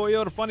DHL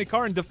Toyota Funny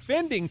Car and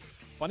defending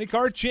Funny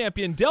Car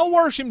champion, Del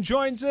Worsham,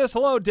 joins us.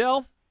 Hello,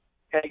 Del.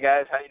 Hey,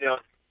 guys. How you doing?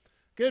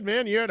 Good,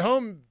 man. You at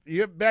home?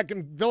 You back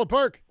in Villa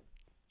Park?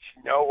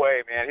 No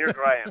way, man. Here's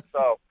where I am.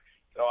 So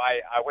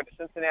I went to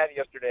Cincinnati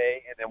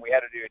yesterday, and then we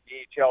had to do a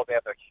DHL. They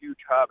have a huge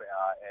hub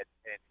at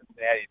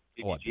Cincinnati.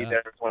 DDG,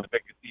 there's one of the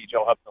biggest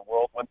DHL hubs in the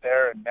world. Went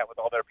there and met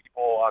with all their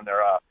people on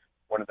their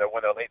one of their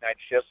late night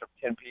shifts from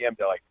 10 p.m.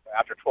 to like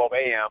after 12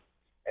 a.m.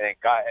 And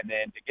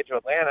then to get to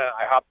Atlanta,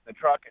 I hopped in the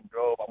truck and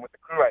drove. I'm with the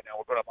crew right now.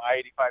 We're going up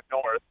I-85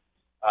 North,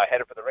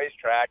 headed for the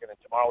racetrack, and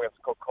then tomorrow we have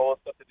some Coca-Cola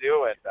stuff to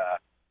do, and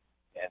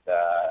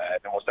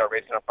then we'll start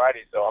racing on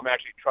Friday. So I'm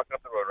actually trucking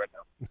up the road right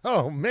now.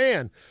 Oh,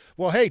 man.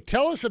 Well, hey,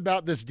 tell us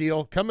about this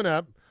deal coming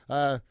up.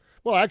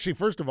 Well, actually,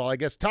 first of all, I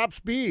guess top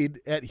speed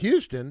at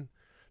Houston.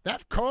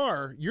 That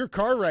car, your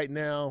car right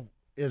now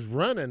is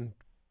running,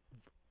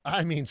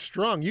 I mean,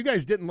 strong. You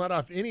guys didn't let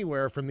off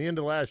anywhere from the end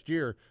of last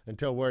year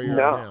until where you're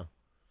at now.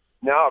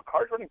 No,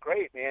 car's running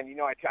great, man. You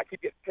know, I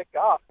keep getting picked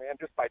off, man,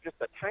 just by just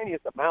the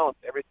tiniest amounts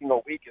every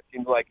single week. It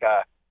seems like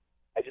I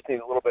just need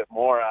a little bit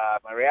more.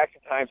 My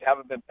reaction times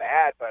haven't been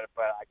bad, but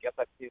I guess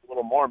I need a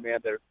little more, man.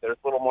 There's a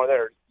little more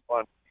there. Just keep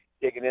on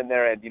digging in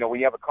there. And, you know, when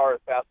you have a car as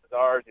fast as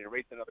ours and you're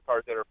racing other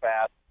cars that are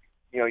fast,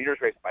 you know, you're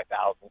just racing by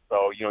thousands.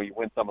 So, you know, you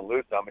win some and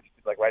lose some. It just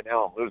seems like right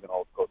now I'm losing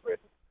all the close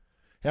races.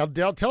 Now,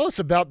 Del, tell us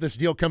about this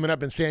deal coming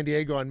up in San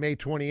Diego on May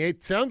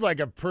 28th. Sounds like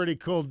a pretty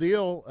cool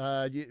deal.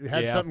 You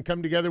had something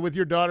come together with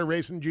your daughter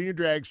racing junior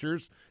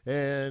dragsters.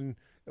 And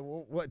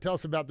tell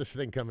us about this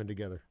thing coming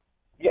together.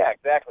 Yeah,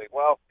 exactly.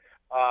 Well,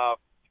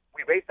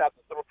 we raced out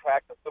this little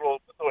track, this little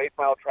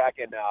 8-mile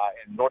track in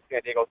North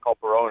San Diego. It's called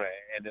Verona,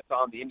 and it's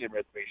on the Indian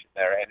reservation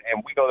there.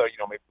 And we go there, you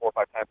know, maybe 4 or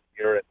 5 times a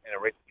year and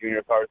race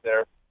junior cars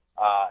there.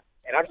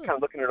 And I'm just kind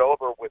of looking it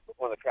over with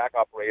one of the track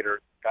operators,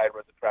 the guy who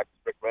runs the track,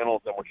 Rick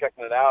Reynolds, and we're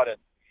checking it out. And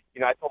you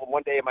know, I told him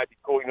one day it might be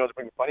cool, you know, to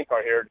bring a funny car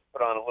here and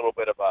put on a little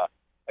bit of a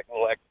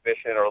little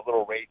exhibition or a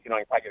little race. You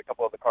know, I can probably get a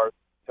couple of the cars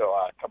to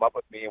come up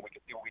with me, and we could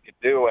see what we could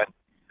do. And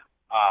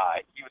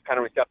he was kind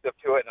of receptive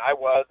to it, and I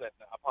was. And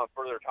upon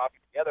further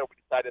talking together,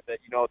 we decided that,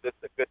 you know, this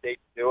is a good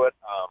date to do it.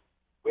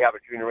 We have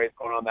a junior race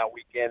going on that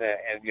weekend,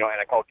 and you know, and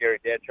I called Gary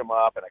Dedsham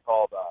up, and I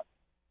called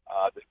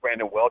this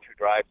Brandon Welch who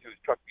drives, who's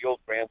Chuck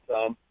Buell's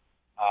grandson,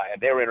 and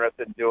they were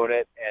interested in doing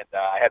it. And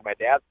I had my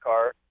dad's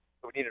car.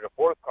 So we needed a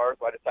 4th car,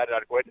 so I decided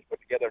I'd go ahead and just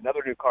put together another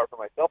new car for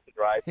myself to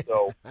drive.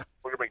 So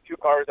we're gonna bring 2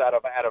 cars out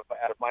of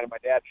mine and my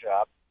dad's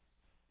shop,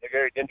 the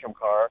Gary Densham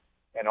car,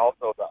 and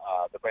also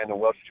the Brandon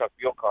Welch Chuck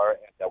Buell car,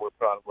 and we're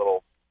put on a little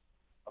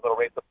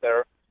race up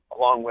there.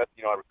 Along with,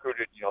 you know, I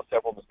recruited, you know,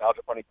 several nostalgia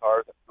funny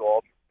cars that Phil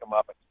Aldridge come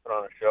up and put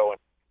on a show, and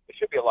it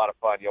should be a lot of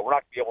fun. You know, we're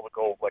not gonna be able to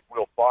go like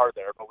real far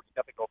there, but we can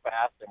definitely go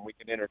fast, and we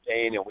can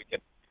entertain, and we can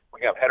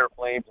have header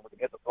flames, and we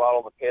can hit the throttle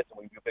in the pits, and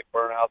we can do big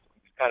burnouts, and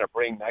we just kind of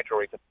bring nitro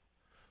racing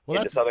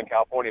into Southern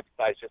California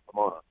besides just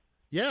Pomona.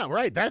 Yeah,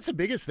 right. That's the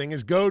biggest thing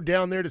is go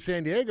down there to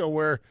San Diego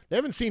where they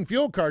haven't seen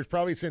fuel cars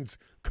probably since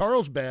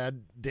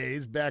Carlsbad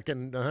days back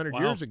in 100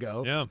 years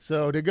ago. Yeah.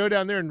 So to go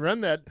down there and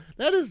run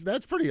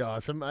that's pretty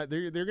awesome.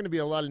 They're going to be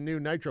a lot of new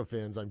nitro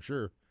fans, I'm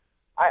sure.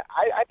 I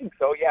think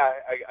so. Yeah.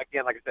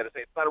 Again, like I said,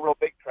 it's not a real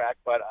big track,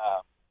 but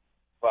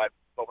we're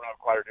not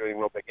required to do anything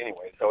real big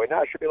anyway. So it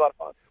should be a lot of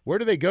fun. Where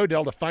do they go,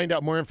 Del, to find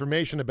out more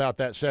information about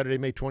that Saturday,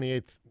 May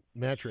 28th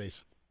match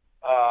race?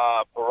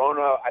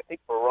 Verona, I think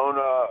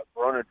Verona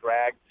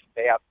Drags.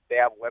 They have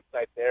a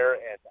website there,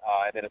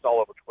 and then it's all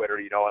over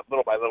Twitter. You know, and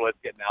little by little it's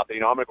getting out there.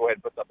 You know, I'm gonna go ahead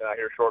and put something out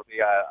here shortly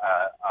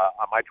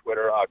on my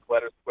Twitter,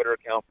 Coletta's Twitter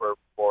account for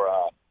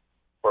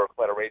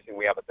Coletta Racing.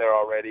 We have it there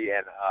already,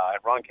 and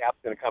Ron Cap's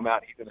gonna come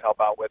out. He's gonna help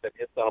out with it.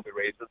 His son will be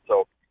racing,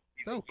 so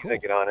he's gonna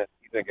get on it.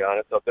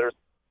 So there's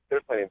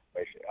there's plenty of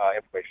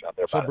information out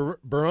there about it.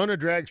 Barona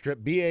Drag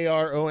Strip,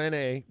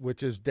 Barona,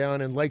 which is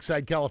down in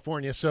Lakeside,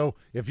 California. So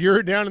if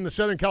you're down in the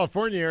Southern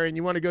California area and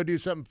you want to go do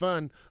something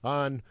fun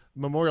on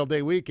Memorial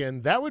Day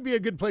weekend, that would be a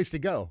good place to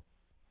go.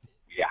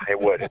 Yeah, it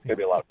would. It's going to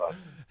be a lot of fun.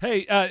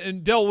 Hey,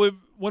 and Del,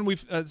 when we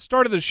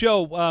started the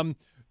show,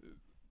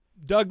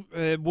 Doug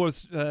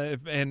was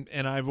and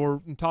I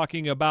were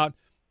talking about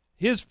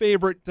his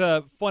favorite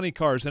funny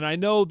cars, and I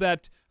know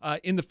that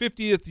in the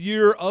 50th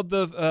year of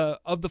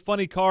the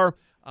funny car,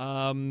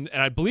 and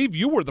I believe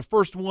you were the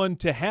first one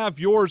to have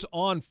yours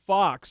on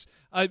Fox.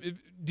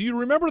 Do you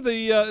remember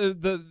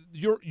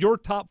your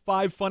top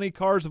 5 funny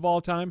cars of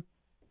all time?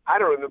 I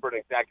don't remember an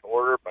exact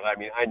order, but I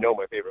mean I know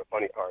my favorite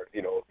funny cars.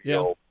 You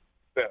know.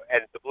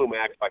 And the Blue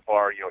Max by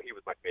far, he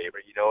was my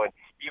favorite, and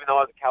even though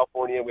I was in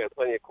California, we had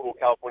plenty of cool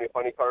California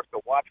funny cars.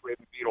 To watch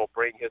Raven Beetle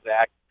bring his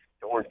act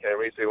to Orange County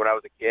Raceway when I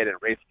was a kid and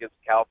race against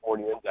the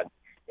Californians and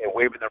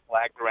waving their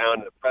flags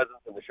around, and the presence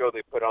and the show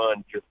they put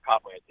on just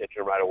caught my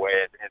attention right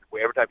away. And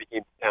every time he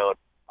came to town,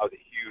 I was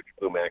a huge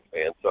Blue Max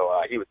fan, so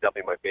he was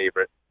definitely my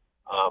favorite.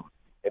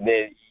 And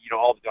then,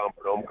 all the Don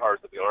Perdome cars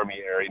of the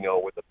Army era,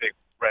 with the big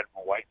red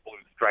and white blue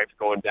stripes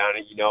going down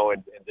it,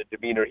 and the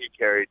demeanor he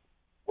carried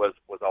was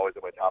always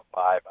in my top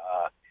 5.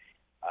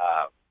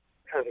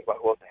 Trying to think about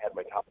who else I had in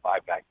my top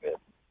 5 back then.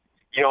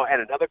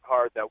 And another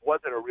car that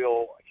wasn't a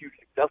real huge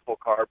successful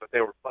car, but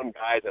they were fun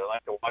guys, and I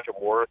liked to watch them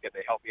work, and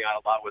they helped me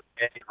out a lot with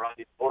Eddie and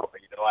Ronnie Total.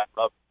 I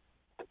love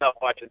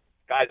watching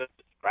guys just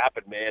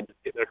scrapping, man,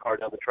 just getting their car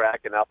down the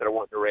track and out there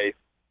wanting to race,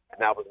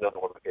 and that was another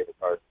one of my favorite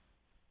cars.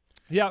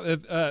 Yeah,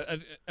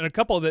 and a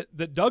couple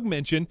that Doug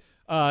mentioned,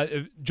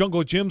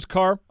 Jungle Jim's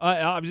car.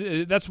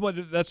 That's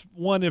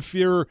one if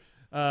you're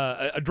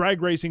a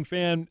drag racing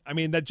fan, I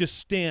mean, that just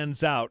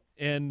stands out.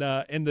 And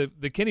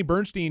the Kenny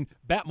Bernstein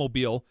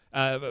Batmobile,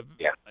 and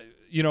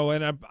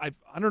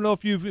I don't know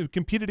if you've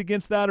competed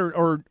against that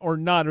or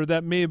not, or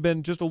that may have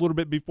been just a little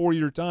bit before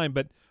your time,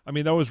 but I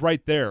mean, that was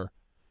right there.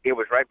 It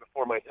was right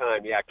before my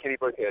time. Yeah, Kenny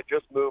Bernstein had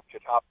just moved to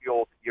Top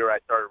Fuel the year I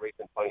started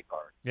racing funny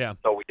cars. Yeah.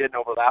 So we didn't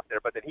overlap there,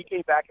 but then he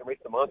came back and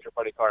raced the Monster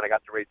funny car, and I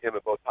got to race him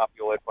in both Top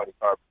Fuel and funny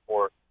car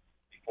before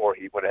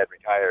he went ahead and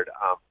retired.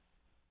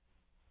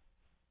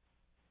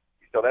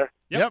 Still there?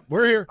 Yep,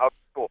 we're here. Oh,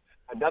 cool.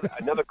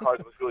 Another car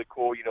that was really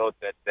cool,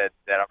 that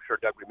I'm sure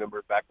Doug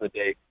remembers back in the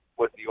day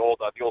was the old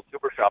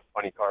Super Shop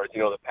funny cars,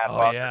 that Pat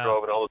Foster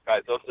drove and all those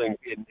guys. Those things,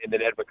 and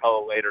then Ed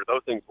McCullough later.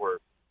 Those things were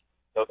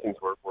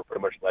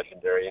pretty much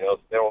legendary.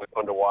 They're always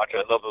fun to watch.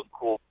 And I love those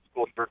cool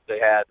shirts they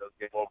had. Those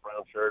big old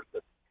brown shirts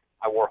that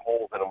I wore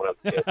holes in them when I was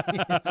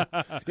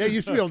a kid. Yeah, you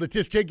used to be able to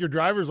just take your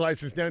driver's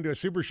license down to a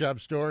Super Shop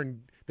store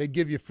and they'd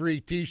give you a free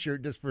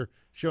T-shirt just for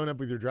showing up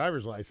with your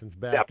driver's license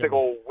back. Yeah, big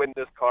old win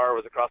this car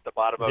was across the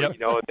bottom of it,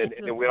 and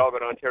then we'd all go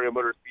to Ontario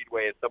Motor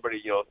Speedway and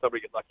somebody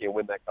get lucky and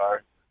win that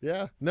car.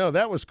 Yeah, no,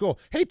 that was cool.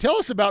 Hey, tell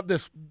us about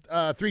this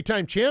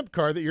 3-time champ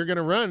car that you're going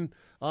to run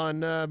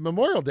on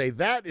Memorial Day.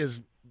 That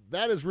is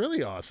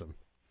really awesome.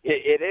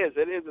 It is.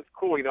 It's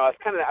cool. I was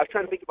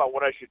trying to think about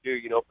what I should do,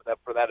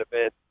 for that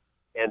event,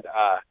 and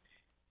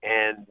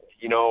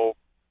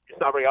it's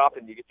not very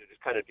often you get to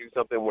just kind of do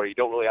something where you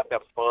don't really have to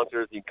have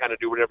sponsors. You can kind of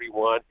do whatever you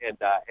want. And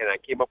I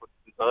came up with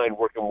the design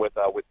working with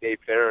Dave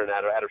Farron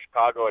out of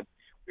Chicago, and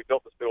we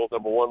built this big old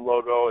 #1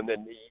 logo. And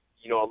then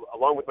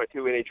along with my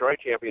 2 NHRA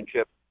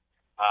championships,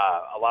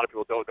 a lot of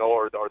people don't know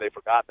or they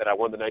forgot that I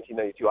won the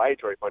 1992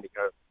 IHRA funny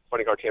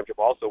car championship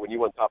also when you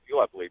won Top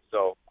Fuel, I believe.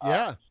 So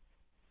yeah.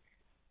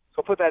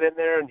 So put that in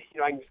there, and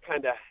I can just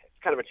kind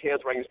of a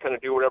chance where I can just kind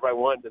of do whatever I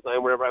want,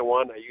 design whatever I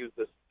want. I use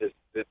this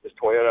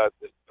Toyota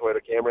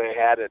Camry I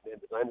had and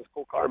design this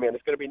cool car, man.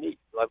 It's going to be neat.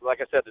 Like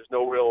I said, I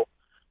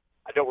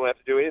don't really have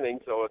to do anything,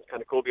 so it's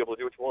kind of cool to be able to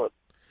do what you want.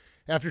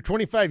 After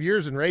 25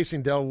 years in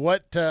racing, Del,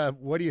 what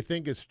do you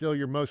think is still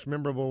your most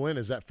memorable win?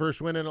 Is that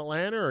first win in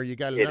Atlanta, or you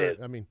got another? It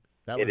is. I mean,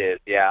 it is.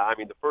 Yeah, I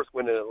mean, the first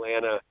win in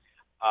Atlanta,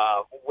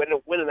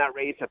 winning that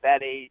race at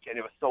that age, and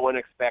it was so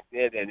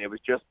unexpected, and it was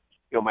just,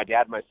 my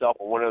dad and myself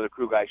and one other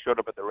crew guy showed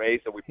up at the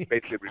race, and we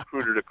basically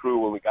recruited a crew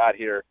when we got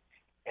here,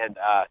 and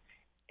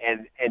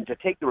to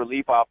take the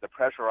relief off, the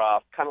pressure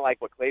off, kind of like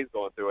what Clay's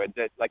going through, and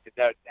he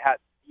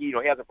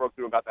hasn't broke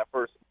through and got that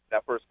first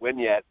win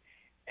yet,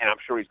 and I'm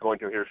sure he's going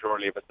to here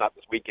shortly. If it's not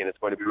this weekend, it's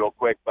going to be real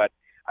quick. But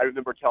I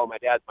remember telling my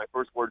dad, my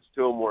first words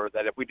to him were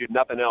that if we did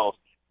nothing else,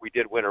 we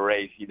did win a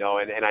race,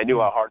 and I knew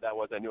how hard that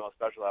was. I knew how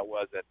special that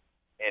was,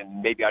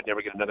 and maybe I'd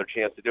never get another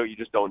chance to do it. You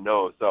just don't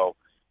know. So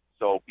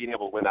being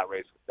able to win that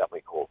race was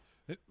definitely cool.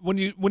 When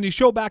you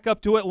show back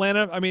up to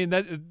Atlanta, I mean,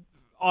 that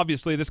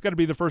obviously that's got to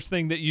be the first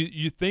thing that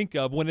you think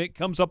of when it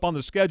comes up on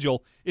the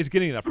schedule is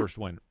getting that first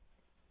win.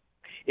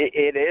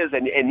 It is,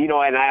 and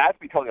I have to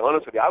be totally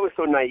honest with you. I was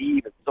so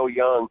naive and so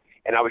young,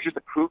 and I was just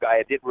a crew guy.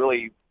 I didn't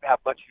really have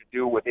much to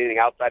do with anything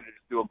outside of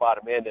just doing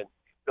bottom end and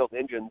build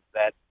engines.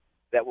 That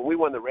when we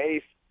won the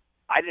race,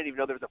 I didn't even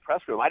know there was a press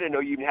room. I didn't know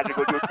you even had to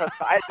go do a press.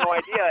 I had no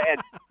idea,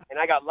 and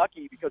I got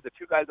lucky because the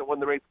 2 guys that won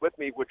the race with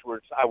me,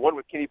 I won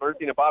with Kenny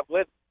Bernstein and Bob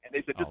Glidden, and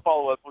they said, just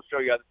follow us, we'll show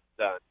you how this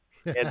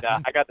is done. And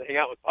I got to hang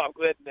out with Bob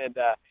Glidden, and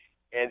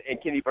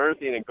and Kenny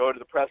Bernstein and go to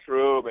the press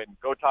room and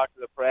go talk to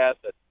the press.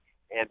 And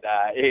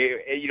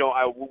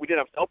we didn't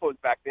have cell phones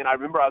back then. I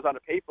remember I was on a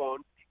payphone,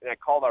 and I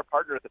called our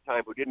partner at the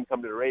time who didn't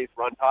come to the race,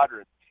 Ron Todder,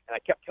 and I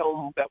kept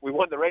telling him that we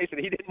won the race, and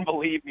he didn't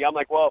believe me. I'm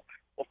like, well,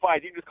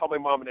 fine. You can just call my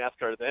mom and ask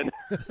her then.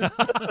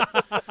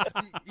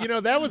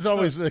 That was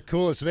always the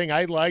coolest thing.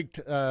 I liked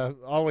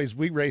always.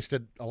 We raced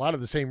at a lot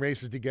of the same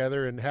races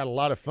together and had a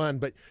lot of fun.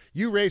 But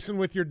you racing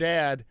with your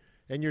dad,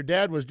 and your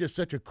dad was just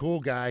such a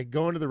cool guy,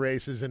 going to the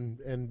races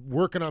and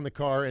working on the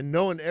car and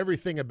knowing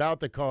everything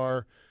about the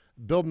car,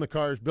 building the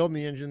cars, building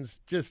the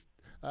engines. Just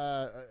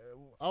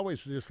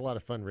always just a lot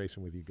of fun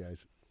racing with you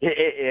guys.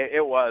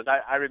 It was.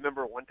 I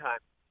remember one time,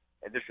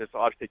 and this just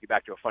I'll just take you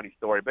back to a funny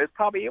story, but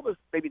it was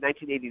maybe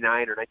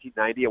 1989 or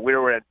 1990, and we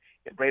were in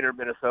Brainerd,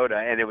 Minnesota,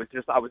 and it was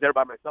just I was there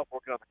by myself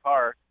working on the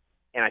car,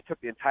 and I took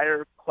the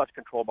entire clutch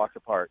control box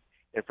apart.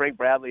 And Frank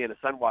Bradley and his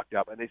son walked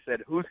up, and they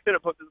said, "Who's going to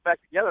put this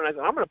back together?" And I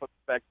said, "I'm going to put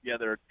this back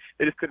together."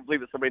 They just couldn't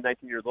believe that somebody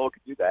 19 years old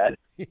could do that.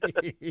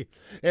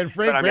 And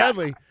Frank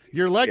Bradley,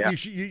 you're lucky.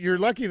 Yeah. You're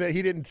lucky that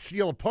he didn't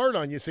steal a part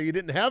on you, so you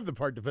didn't have the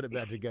part to put it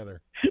back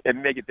together.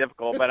 And make it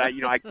difficult. But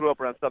I grew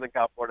up around Southern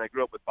California. I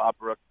grew up with Bob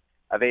Brooks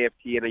of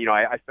AFT, and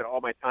I spent all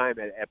my time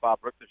at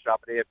Bob Brooks'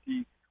 shop at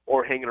AFT,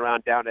 or hanging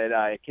around down at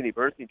Kenny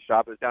Bernstein's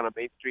shop. It was down on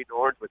Main Street in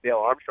Orange with Dale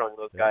Armstrong and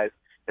those guys.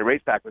 And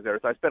Racepack was there,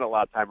 so I spent a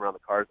lot of time around the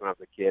cars when I was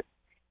a kid.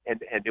 And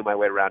knew my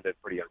way around at a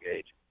pretty young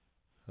age.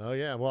 Oh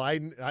yeah, well I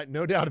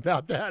no doubt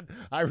about that.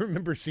 I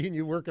remember seeing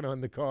you working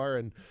on the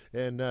car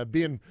and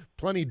being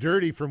plenty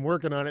dirty from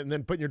working on it, and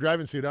then putting your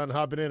driving suit on,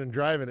 hopping in and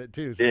driving it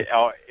too. So. It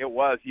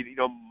was.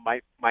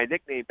 My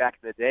nickname back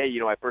in the day.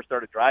 I first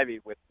started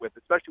driving with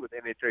especially with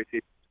NHRA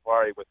Safety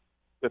Safari with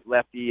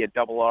Lefty and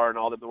Double R and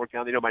all them that worked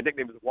down. My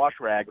nickname was Wash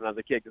Rag when I was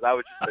a kid because I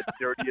was just the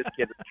dirtiest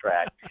kid at the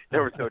track.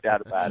 There was no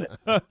doubt about it.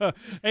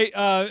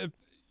 Hey.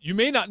 You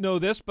may not know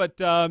this,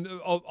 but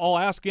I'll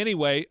ask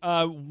anyway.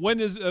 When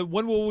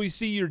will we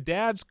see your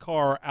dad's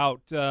car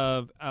out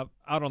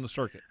on the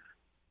circuit?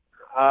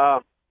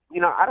 We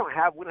don't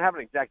have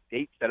an exact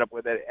date set up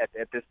with it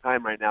at this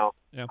time right now.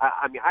 Yeah.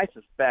 I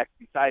suspect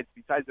besides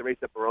the race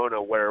at Verona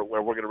where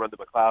we're going to run the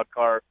McLeod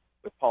car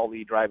with Paul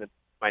Lee driving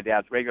my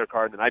dad's regular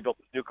car, and then I built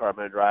this new car I'm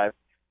going to drive.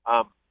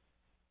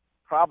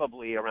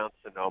 Probably around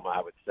Sonoma,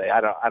 I would say.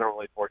 I don't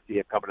really foresee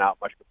it coming out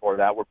much before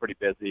that. We're pretty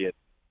busy.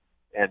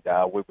 And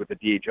with the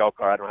DHL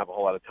car, I don't have a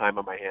whole lot of time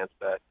on my hands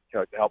to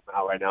help them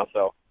out right now.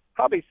 So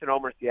probably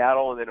Sonoma or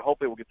Seattle, and then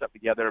hopefully we'll get something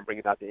together and bring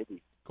it out to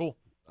Indy. Cool.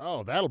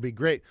 Oh, that'll be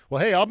great.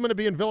 Well, hey, I'm going to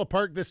be in Villa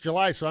Park this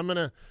July, so I'm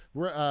going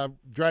to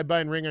drive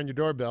by and ring on your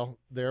doorbell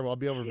there. I'll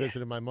be over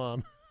visiting my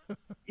mom.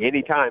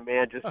 Anytime,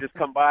 man. Just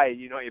come by. If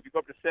you go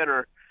up to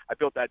center, I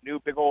built that new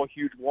big old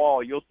huge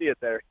wall. You'll see it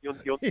there. You'll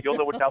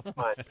know which house is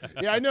mine.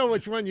 Yeah, I know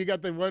which one. You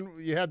got the one.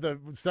 You had the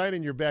sign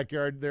in your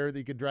backyard there that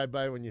you could drive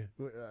by when you.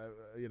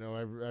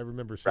 I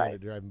remember seeing it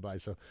driving by.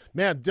 So,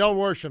 man, Del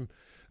Worsham,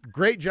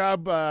 great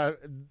job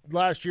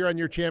last year on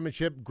your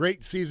championship.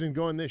 Great season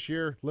going this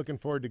year. Looking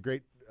forward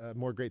to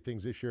more great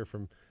things this year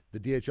from the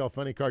DHL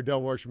Funny Car,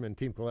 Del Worsham and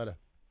Team Coletta.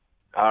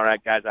 All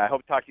right, guys. I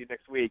hope to talk to you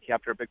next week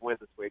after a big win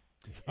this week.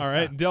 All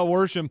right. Del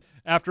Worsham,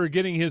 after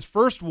getting his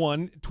first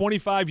one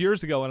 25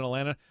 years ago in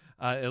Atlanta,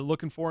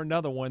 looking for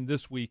another one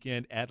this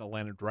weekend at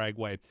Atlanta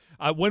Dragway.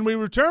 When we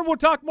return, we'll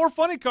talk more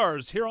funny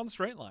cars here on The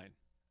Straight Line.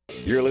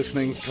 You're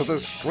listening to The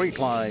Straight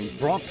Line,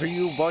 brought to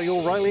you by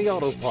O'Reilly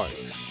Auto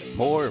Parts.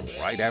 More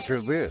right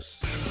after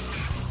this.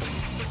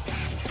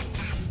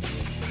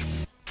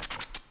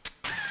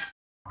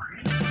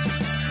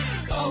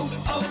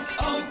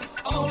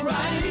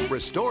 O'Reilly.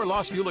 Restore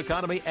lost fuel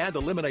economy and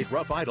eliminate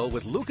rough idle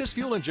with Lucas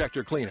Fuel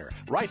Injector Cleaner.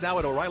 Right now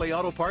at O'Reilly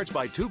Auto Parts,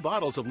 buy 2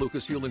 bottles of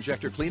Lucas Fuel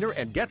Injector Cleaner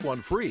and get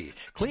one free.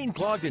 Clean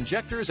clogged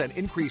injectors and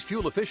increase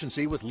fuel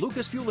efficiency with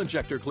Lucas Fuel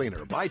Injector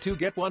Cleaner. Buy 2,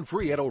 get 1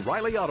 free at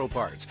O'Reilly Auto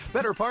Parts.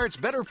 Better parts,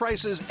 better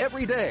prices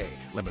every day.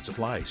 Limit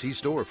supply. See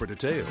store for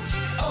details.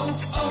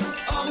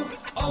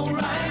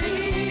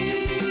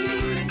 O'Reilly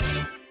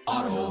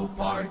Auto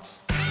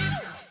Parts.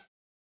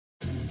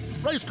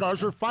 Race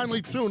cars are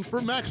finally tuned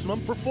for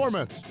maximum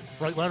performance.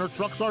 Freightliner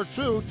trucks are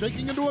too,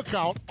 taking into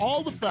account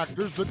all the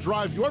factors that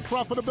drive your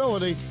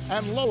profitability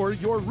and lower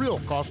your real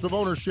cost of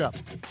ownership.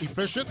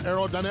 Efficient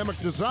aerodynamic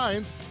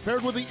designs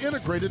paired with the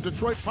integrated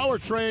Detroit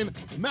powertrain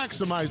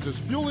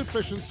maximizes fuel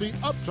efficiency,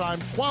 uptime,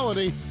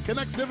 quality,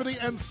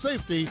 connectivity, and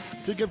safety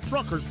to give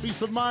truckers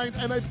peace of mind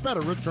and a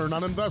better return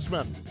on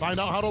investment. Find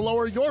out how to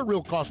lower your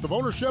real cost of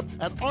ownership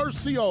at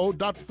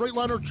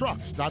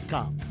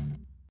rco.freightlinertrucks.com.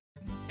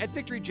 At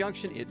Victory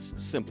Junction, it's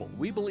simple.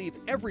 We believe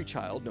every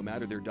child, no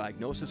matter their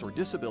diagnosis or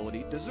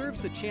disability, deserves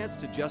the chance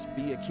to just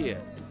be a kid.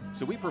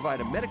 So we provide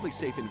a medically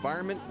safe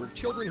environment where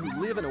children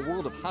who live in a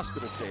world of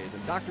hospital stays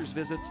and doctor's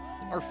visits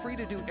are free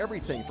to do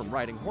everything from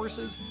riding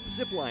horses,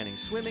 ziplining,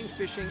 swimming,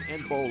 fishing,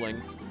 and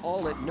bowling,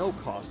 all at no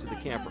cost to the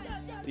camper.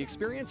 The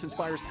experience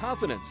inspires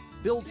confidence,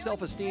 builds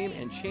self-esteem,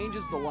 and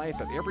changes the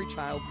life of every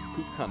child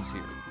who comes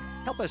here.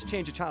 Help us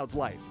change a child's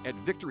life at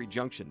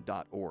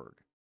victoryjunction.org.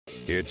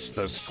 It's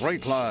The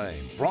Straight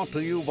Line, brought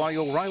to you by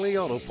O'Reilly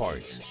Auto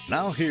Parts.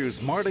 Now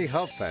here's Marty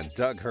Hough and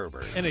Doug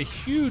Herbert. And a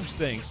huge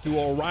thanks to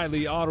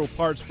O'Reilly Auto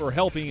Parts for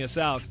helping us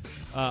out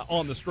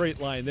on The Straight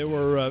Line. They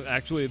were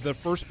actually the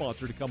first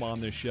sponsor to come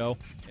on this show,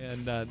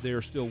 and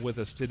they're still with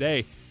us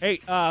today. Hey,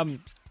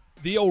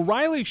 the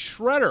O'Reilly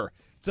Shredder,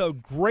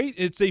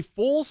 it's a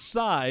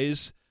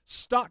full-size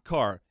stock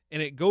car,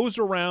 and it goes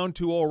around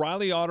to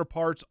O'Reilly Auto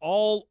Parts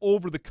all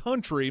over the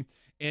country.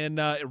 And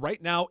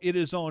right now it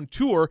is on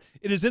tour.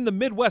 It is in the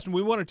Midwest, and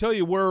we want to tell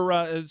you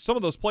where some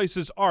of those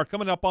places are.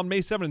 Coming up on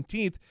May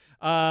 17th,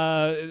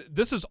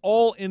 this is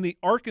all in the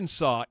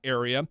Arkansas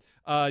area.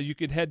 You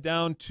could head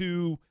down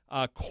to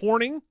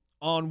Corning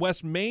on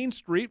West Main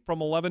Street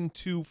from 11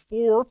 to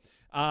 4,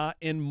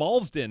 in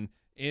Maulsden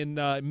in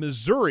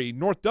Missouri,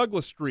 North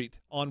Douglas Street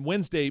on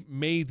Wednesday,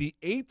 May the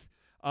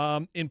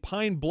 8th, in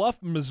Pine Bluff,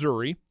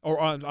 Missouri,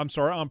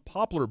 on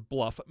Poplar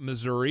Bluff,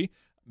 Missouri,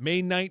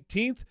 May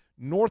 19th.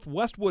 North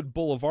Westwood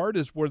Boulevard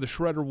is where the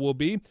Shredder will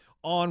be.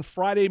 On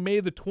Friday, May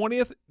the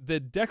 20th, the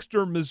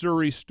Dexter,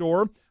 Missouri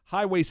store,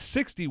 Highway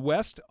 60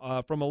 West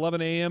from 11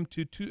 a.m.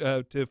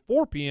 to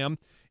 4 p.m.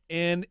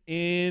 And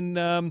in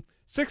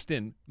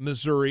Sixton,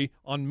 Missouri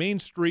on Main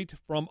Street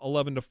from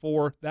 11 to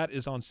 4. That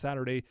is on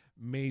Saturday,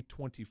 May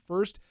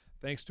 21st.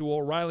 Thanks to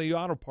O'Reilly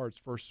Auto Parts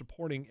for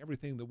supporting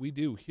everything that we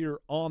do here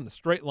on the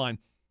Straight Line.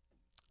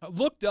 I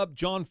looked up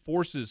John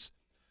Force's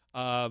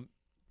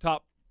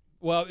top.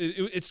 Well,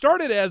 it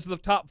started as the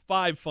top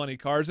 5 funny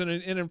cars,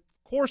 and of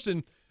course,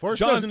 Force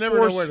John doesn't never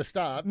know where to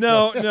stop.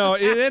 No,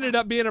 it ended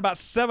up being about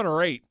 7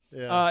 or 8.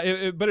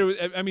 Yeah. But it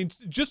was,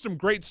 just some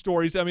great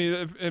stories.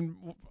 And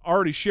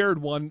already shared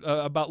one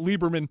about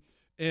Lieberman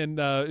and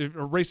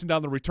racing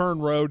down the return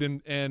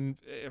road,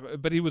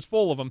 but he was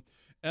full of them.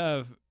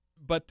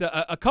 But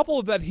a couple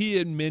of that he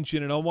had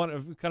mentioned, and I want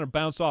to kind of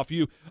bounce off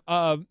you.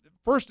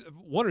 First,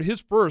 one of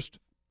his first,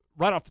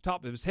 right off the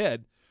top of his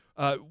head,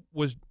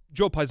 was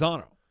Joe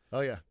Paisano. Oh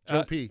yeah,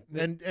 Joe P.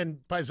 And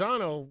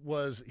Paisano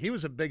was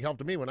a big help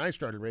to me when I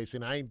started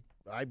racing. I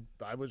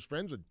was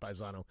friends with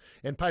Paisano.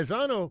 And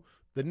Paisano,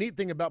 the neat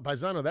thing about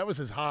Paisano, that was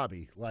his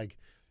hobby. Like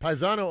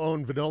Paisano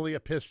owned Venolia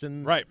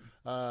Pistons, right,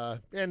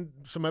 and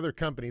some other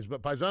companies.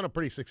 But Paisano,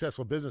 pretty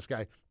successful business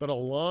guy, but a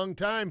long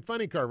time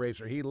funny car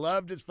racer. He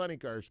loved his funny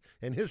cars,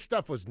 and his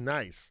stuff was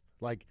nice.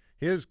 Like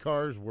his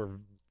cars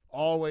were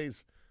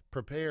always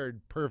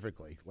prepared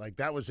perfectly. Like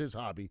that was his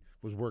hobby,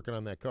 was working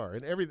on that car.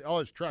 And all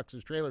his trucks,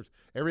 his trailers,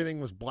 everything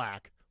was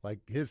black. Like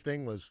his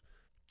thing was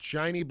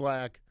shiny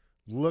black,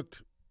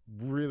 looked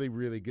really,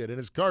 really good. And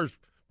his cars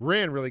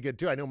ran really good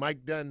too. I know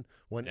Mike Dunn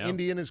won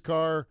Indy in his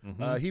car.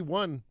 Mm-hmm.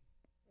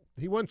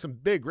 He won some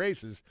big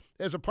races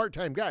as a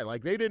part-time guy.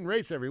 Like they didn't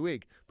race every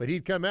week, but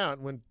he'd come out,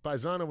 and when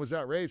Paisano was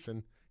out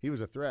racing, he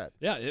was a threat.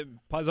 Yeah,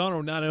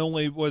 Paisano not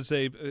only was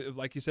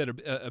like you said,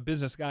 a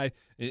business guy,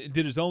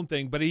 did his own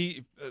thing, but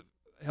he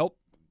helped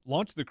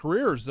launch the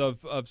careers of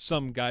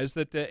some guys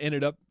that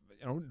ended up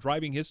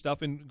driving his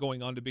stuff and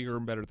going on to bigger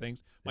and better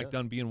things. Mike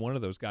Dunn being one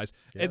of those guys.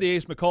 Yeah. Eddie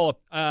Ace McCullough,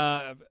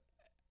 I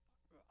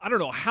don't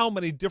know how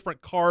many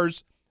different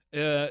cars,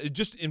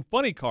 just in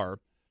funny car,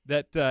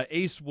 that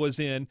Ace was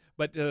in,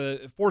 but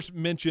Force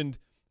mentioned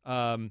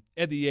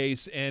Eddie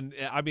Ace, and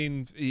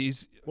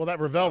he's that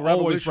Revell always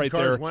Revolution right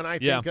cars there. one I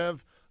think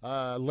of.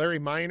 Larry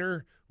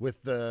Minor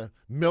with the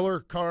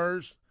Miller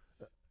cars.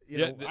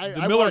 The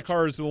I Miller watched,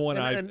 car is the one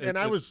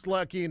I was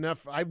lucky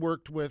enough. I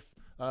worked with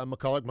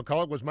McCullough.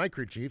 McCullough was my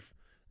crew chief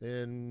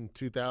in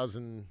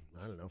 2000,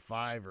 I don't know,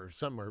 5 or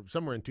somewhere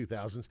in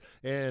 2000s,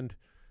 and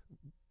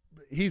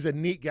he's a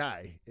neat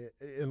guy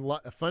and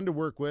fun to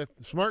work with,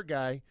 smart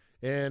guy,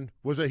 and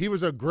he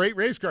was a great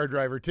race car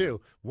driver too.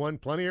 Won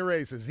plenty of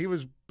races.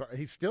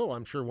 He's still,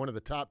 I'm sure, one of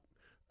the top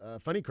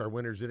funny car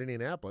winners at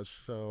Indianapolis.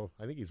 So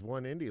I think he's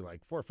won Indy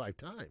like 4 or 5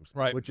 times,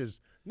 right? Which is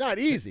not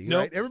easy, Nope.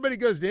 right? Everybody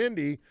goes to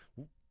Indy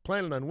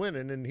planning on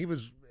winning, and he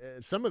was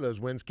some of those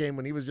wins came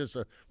when he was just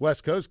a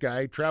West Coast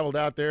guy, traveled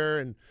out there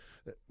and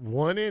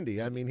won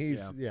Indy. I mean, he's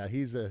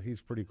a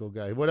pretty cool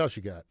guy. What else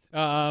you got?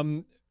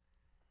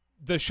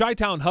 The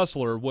Chi-Town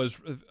Hustler was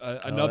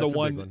another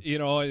one,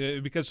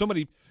 because so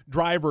many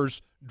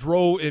drivers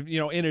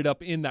ended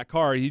up in that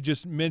car. He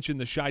just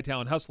mentioned the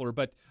Chi-Town Hustler,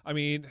 but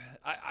I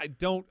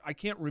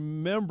can't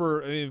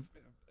remember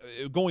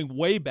going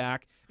way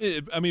back.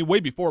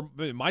 Way before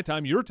my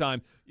time, your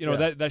time,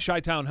 that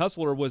Chi-Town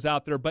Hustler was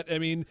out there. But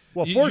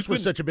Force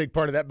was such a big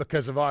part of that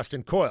because of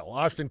Austin Coyle.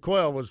 Austin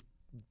Coyle was,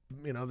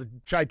 the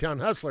Chi-Town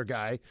Hustler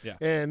guy,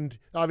 and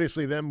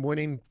obviously them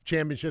winning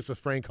championships with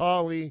Frank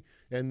Hawley,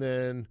 and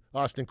then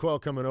Austin Coyle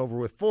coming over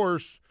with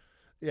Force.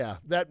 Yeah,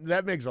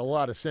 that makes a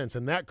lot of sense.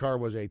 And that car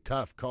was a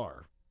tough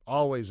car,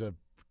 always a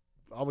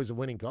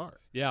winning car.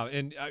 Yeah,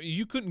 and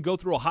you couldn't go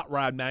through a Hot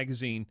Rod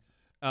magazine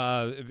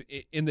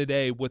in the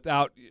day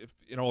without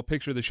a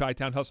picture of the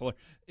Chi-Town Hustler.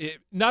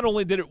 Not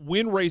only did it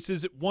win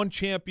races, it won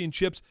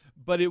championships,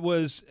 but it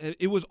was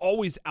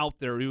always out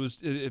there. It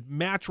was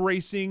match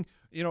racing,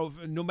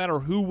 no matter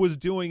who was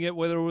doing it,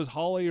 whether it was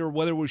Holly or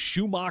whether it was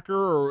Schumacher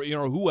or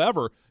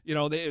whoever,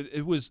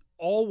 it was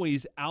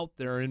always out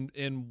there.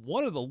 And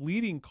one of the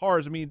leading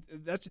cars. I mean,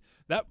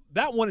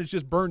 that one is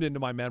just burned into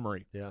my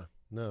memory. Yeah,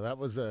 no, that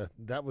was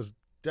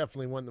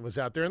definitely one that was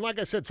out there. And like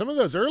I said, some of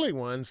those early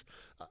ones,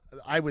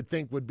 I would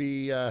think would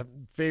be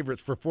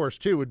favorites for Force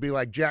 2 would be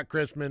like Jack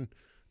Christman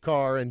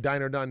car and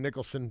Dino Don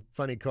Nicholson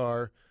funny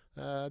car.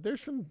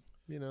 There's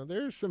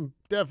some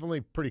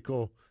definitely pretty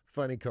cool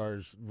funny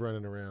cars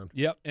running around.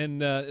 Yep,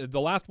 and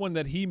the last one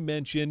that he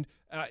mentioned,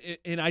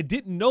 and I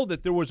didn't know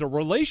that there was a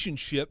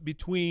relationship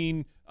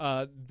between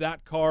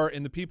that car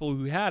and the people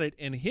who had it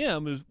and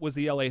him was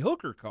the L.A.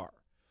 Hooker car.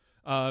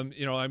 And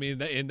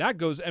that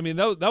goes. I mean,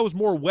 that was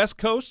more West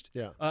Coast.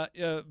 Yeah.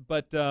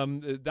 But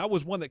that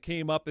was one that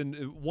came up,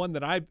 and one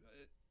that I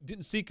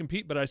didn't see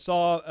compete, but I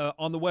saw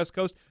on the West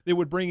Coast they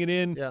would bring it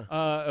in,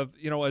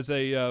 as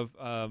a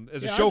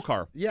show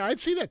car. Yeah,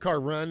 I'd see that car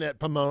run at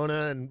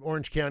Pomona and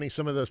Orange County,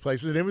 some of those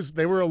places. And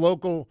they were a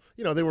local,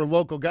 they were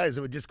local guys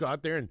that would just go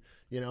out there and,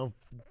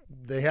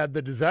 they had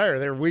the desire.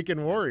 They were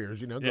weekend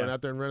warriors, going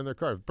out there and running their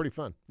cars. Pretty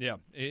fun. Yeah,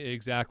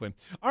 exactly.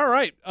 All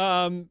right.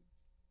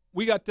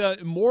 We got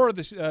more of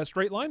the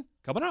Straight Line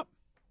coming up.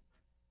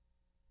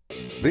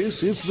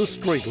 This is The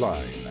Straight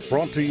Line,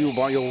 brought to you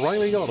by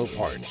O'Reilly Auto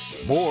Parts.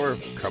 More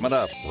coming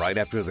up right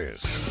after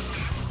this.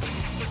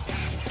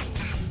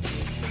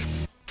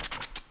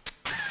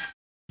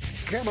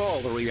 Get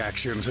all the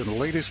reactions and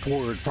latest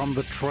word from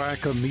the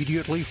track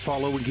immediately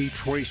following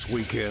each race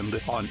weekend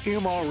on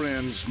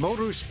MRN's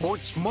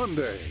Motorsports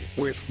Monday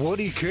with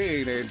Woody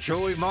Kane and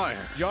Joey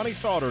Meyer. Johnny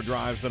Sauter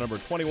drives the number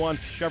 21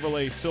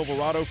 Chevrolet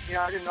Silverado.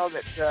 I didn't know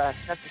that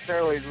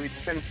necessarily we'd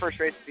spend first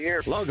race of the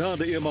year. Log on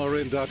to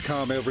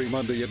MRN.com every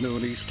Monday at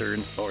noon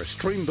Eastern or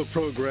stream the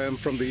program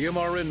from the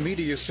MRN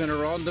Media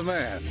Center on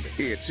demand.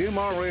 It's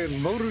MRN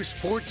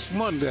Motorsports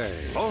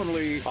Monday,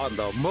 only on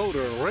the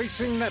Motor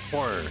Racing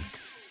Network.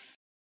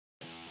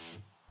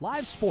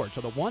 Live sports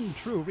are the one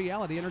true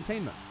reality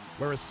entertainment,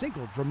 where a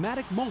single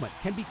dramatic moment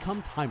can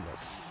become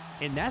timeless.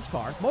 In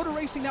NASCAR, Motor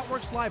Racing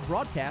Network's live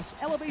broadcasts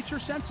elevate your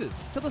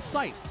senses to the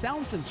sights,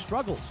 sounds, and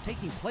struggles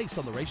taking place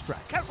on the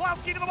racetrack.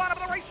 Keselowski to the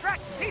bottom of the racetrack.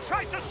 He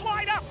tries to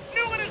slide up.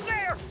 Newman is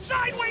there.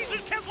 Sideways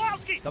is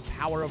Keselowski. The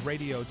power of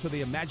radio to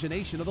the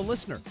imagination of the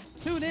listener.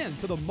 Tune in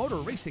to the Motor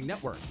Racing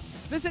Network.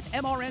 Visit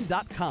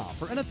MRN.com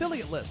for an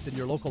affiliate list in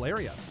your local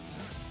area.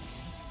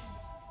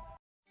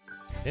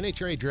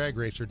 NHRA drag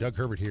racer Doug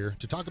Herbert here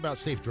to talk about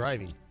safe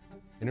driving.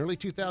 In early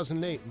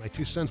 2008, my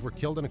two sons were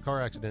killed in a car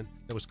accident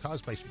that was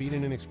caused by speed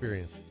and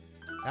inexperience.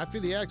 After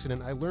the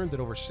accident, I learned that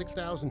over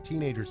 6,000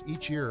 teenagers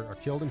each year are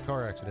killed in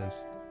car accidents,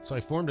 so I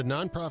formed a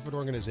nonprofit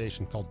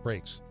organization called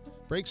Brakes.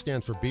 Brakes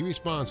stands for Be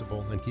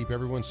Responsible and Keep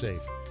Everyone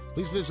Safe.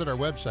 Please visit our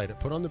website at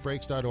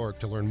putonthebrakes.org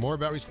to learn more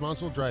about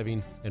responsible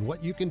driving and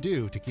what you can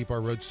do to keep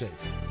our roads safe.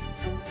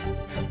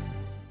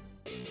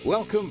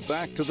 Welcome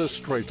back to The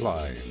Straight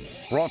Line,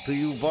 brought to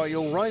you by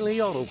O'Reilly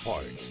Auto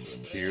Parts.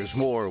 Here's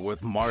more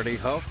with Marty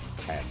Hough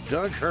and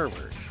Doug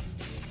Herbert.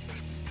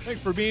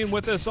 Thanks for being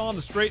with us on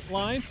The Straight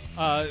Line.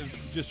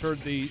 Just heard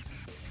the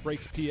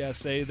Brakes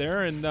PSA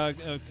there, and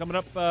coming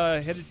up,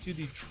 headed to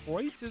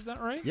Detroit, is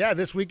that right? Yeah,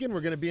 this weekend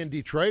we're going to be in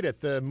Detroit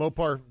at the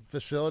Mopar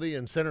facility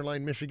in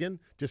Centerline, Michigan,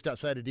 just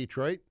outside of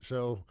Detroit.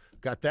 So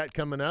got that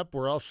coming up.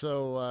 We're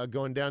also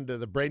going down to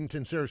the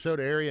Bradenton, Sarasota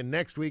area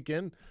next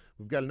weekend.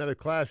 We've got another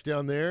class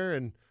down there,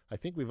 and I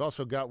think we've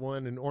also got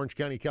one in Orange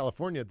County,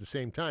 California at the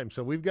same time.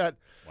 So we've got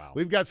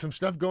some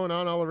stuff going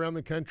on all around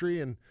the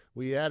country, and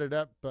we added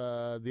up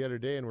the other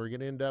day, and we're going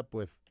to end up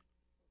with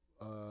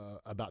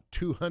about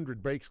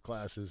 200 brakes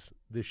classes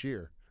this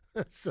year.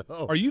 So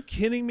are you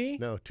kidding me?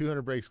 No,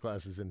 200 brakes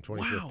classes in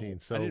 2015. Wow.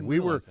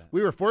 So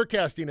we were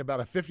forecasting about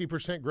a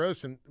 50%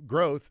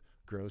 growth,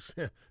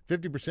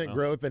 50%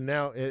 growth, and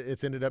now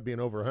it's ended up being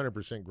over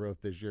 100% growth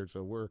this year.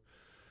 So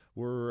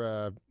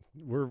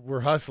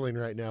we're hustling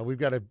right now. We've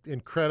got an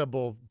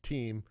incredible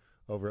team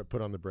over at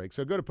Put on the Brakes.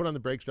 So go to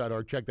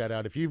putonthebrakes.org, check that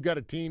out. If you've got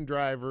a teen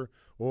driver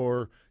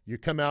or you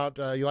come out,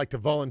 you like to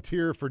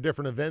volunteer for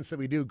different events that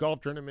we do,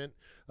 golf tournament,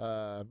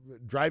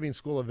 driving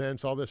school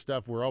events, all this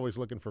stuff, we're always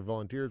looking for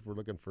volunteers. We're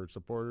looking for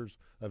supporters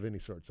of any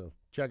sort. So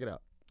check it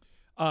out.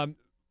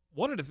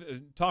 Wanted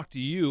to talk to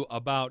you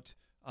about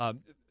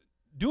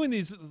doing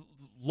these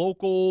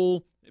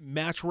local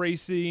match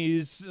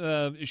races,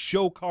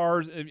 show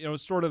cars,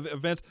 sort of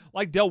events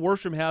like Del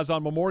Worsham has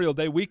on Memorial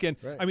Day weekend.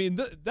 Right. I mean,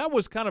 that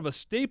was kind of a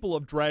staple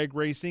of drag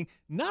racing.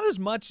 Not as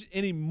much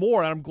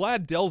anymore. And I'm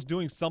glad Del's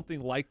doing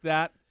something like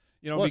that.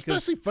 Well, because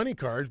especially funny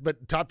cars,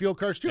 but top fuel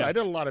cars too. Yeah. I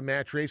did a lot of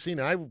match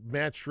racing. I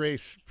match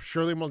race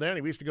Shirley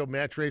Muldowney. We used to go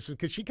match racing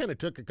because she kind of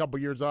took a couple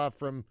years off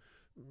from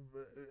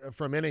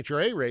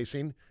NHRA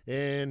racing,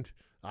 and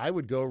I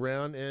would go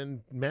around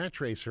and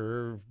match race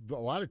her a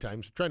lot of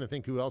times, trying to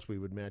think who else we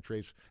would match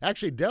race.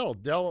 Actually, Del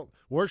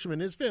Worsham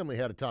and his family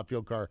had a top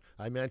fuel car.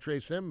 I match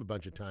raced them a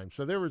bunch of times.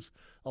 So there was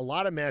a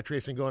lot of match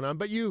racing going on.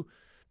 But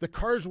the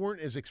cars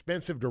weren't as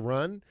expensive to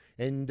run,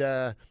 and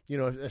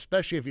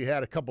especially if you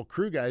had a couple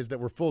crew guys that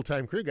were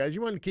full-time crew guys,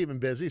 you wanted to keep them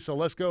busy. So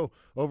let's go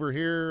over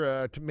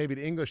here to maybe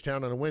to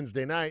Englishtown on a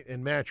Wednesday night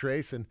and match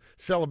race and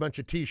sell a bunch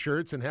of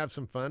T-shirts and have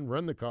some fun,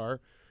 run the car.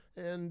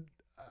 And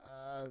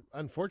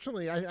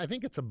unfortunately, I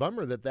think it's a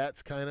bummer that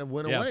that's kind of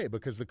went away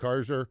because the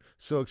cars are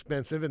so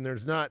expensive, and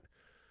there's not.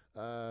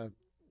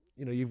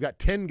 You've got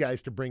 10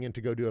 guys to bring in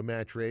to go do a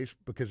match race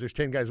because there's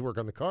 10 guys who work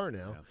on the car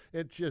now. Yeah.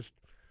 It's just.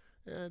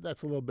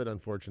 That's a little bit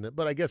unfortunate,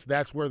 but I guess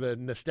that's where the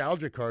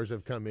nostalgia cars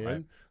have come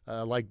in,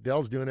 like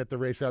Dell's doing at the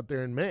race out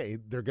there in May.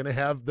 They're going to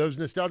have those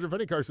nostalgia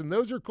funny cars, and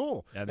those are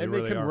cool. Yeah, and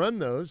they can run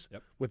those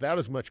without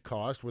as much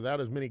cost,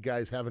 without as many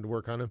guys having to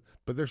work on them,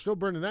 but they're still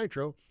burning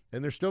nitro,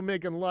 and they're still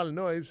making a lot of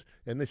noise,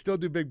 and they still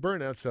do big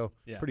burnouts, so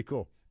pretty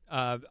cool.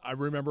 I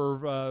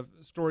remember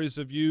stories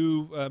of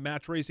you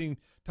match racing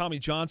Tommy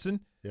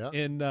Johnson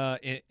in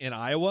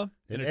Iowa.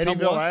 In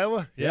Eddyville,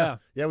 Iowa? Yeah,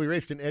 we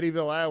raced in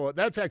Eddyville, Iowa.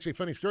 That's actually a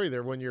funny story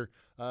there. When we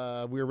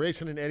were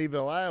racing in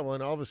Eddyville, Iowa,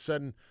 and all of a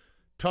sudden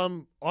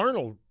Tom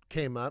Arnold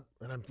came up,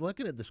 and I'm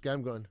looking at this guy,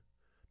 I'm going,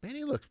 man,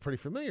 he looks pretty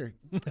familiar.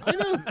 I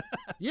know.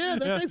 That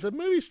guy's a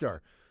movie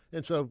star.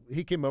 And so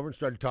he came over and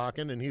started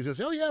talking, and he says,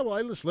 oh, yeah, well,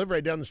 I just live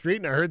right down the street,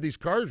 and I heard these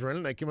cars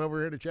running, and I came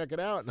over here to check it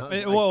out.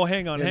 And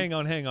hang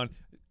on.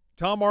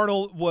 Tom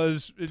Arnold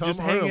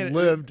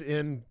lived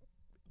in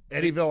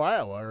Eddyville,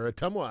 Iowa, or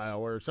Ottumwa,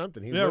 Iowa, or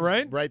something. He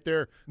lived right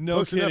there,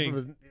 close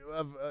enough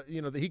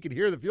that he could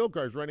hear the fuel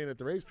cars running at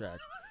the racetrack.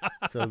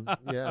 So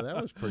that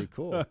was pretty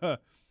cool.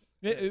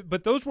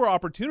 But those were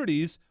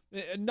opportunities,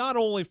 not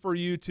only for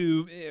you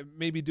to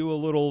maybe do a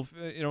little,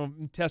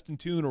 test and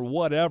tune or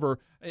whatever.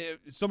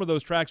 Some of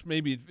those tracks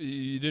maybe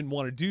you didn't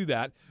want to do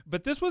that,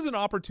 but this was an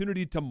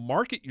opportunity to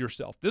market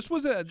yourself. This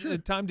was a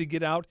time to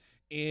get out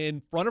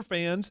in front of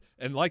fans,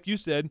 and like you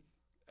said,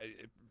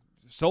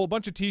 sell a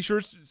bunch of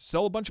T-shirts,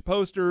 sell a bunch of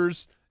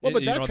posters. Well,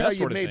 but that's how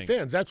you made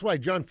fans. That's why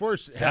John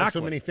Force has so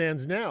many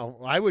fans now.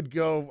 I would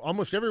go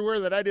almost everywhere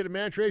that I did a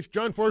match race.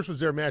 John Force was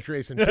there match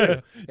racing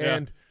too,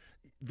 and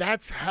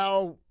that's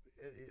how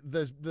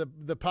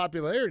the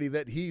popularity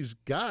that he's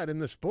got in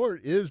the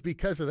sport is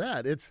because of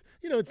that. It's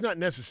it's not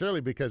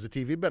necessarily because of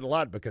TV, but a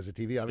lot because of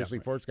TV. Obviously,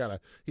 Force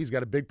he's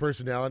got a big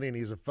personality, and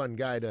he's a fun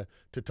guy to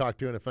talk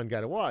to and a fun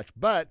guy to watch.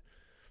 But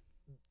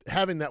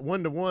having that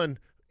one-to-one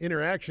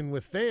interaction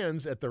with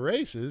fans at the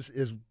races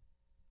is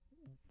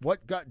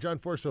what got John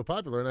Force so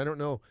popular, and I don't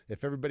know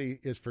if everybody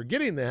is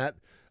forgetting that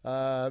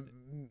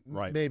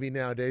maybe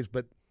nowadays,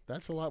 but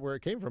that's a lot where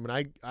it came from.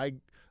 And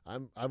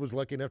I was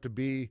lucky enough to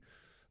be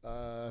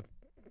one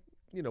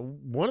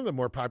of the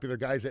more popular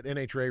guys at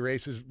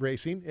NHRA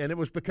racing, and it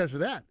was because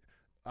of that.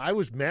 I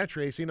was match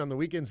racing on the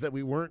weekends that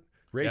we weren't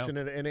racing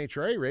at an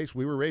NHRA race.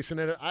 We were racing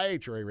at an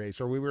IHRA race,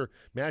 or we were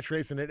match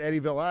racing at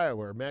Eddyville,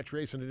 Iowa, or match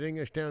racing at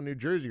Englishtown, New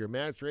Jersey, or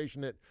match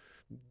racing at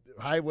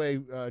Dragway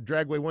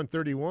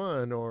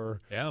 131, or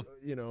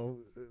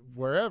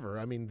wherever.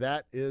 I mean,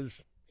 that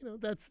is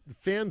that's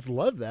fans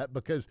love that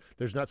because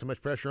there's not so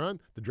much pressure on.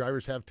 The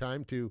drivers have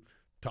time to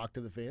talk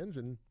to the fans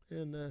and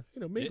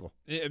mingle.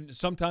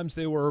 Sometimes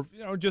they were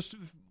just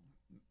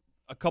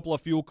a couple of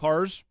fuel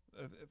cars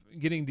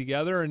getting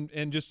together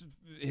and just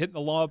hitting the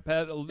loud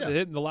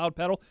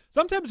pedal.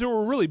 Sometimes they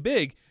were really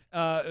big.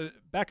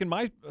 Back in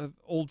my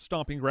old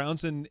stomping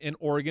grounds in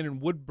Oregon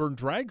and Woodburn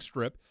Drag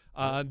Strip,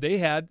 they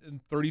had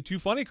 32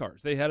 funny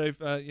cars. They had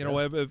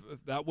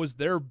that was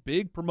their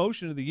big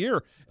promotion of the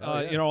year.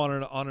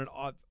 On an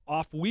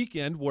off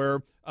weekend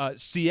where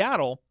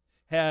Seattle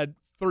had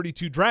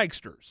 32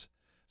 dragsters.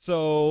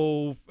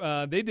 So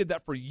they did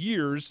that for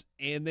years,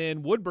 and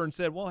then Woodburn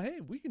said, well, hey,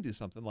 we can do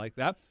something like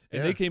that.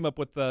 And they came up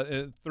with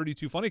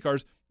 32 funny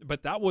cars.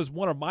 But that was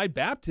one of my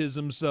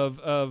baptisms of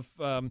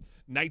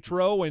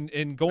nitro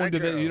and going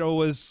nitro.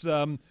 Was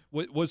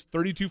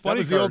 32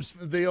 funny cars.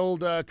 The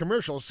old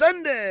commercial,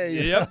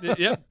 Sunday.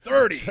 Yep,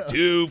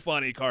 32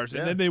 funny cars.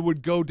 And then they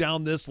would go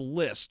down this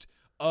list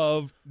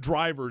of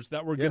drivers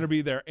that were going to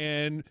be there.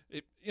 And,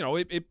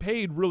 it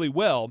paid really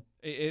well.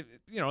 They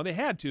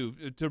had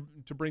to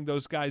bring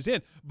those guys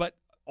in, but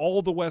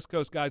all the West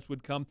Coast guys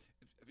would come.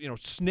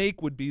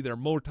 Snake would be there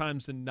more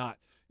times than not.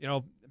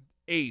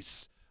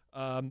 Ace,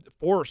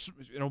 Force.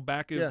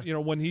 Back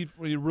when he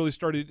really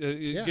started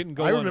getting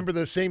going. I remember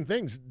those same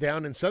things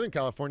down in Southern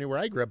California where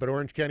I grew up at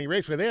Orange County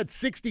Raceway. They had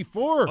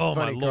 64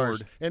 funny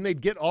cars, and they'd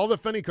get all the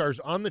funny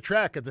cars on the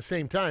track at the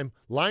same time,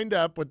 lined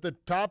up with the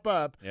top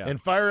up, and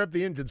fire up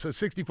the engine. So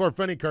 64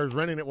 funny cars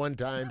running at one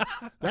time.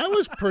 That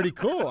was pretty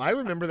cool. I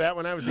remember that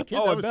when I was a kid.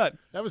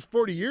 That was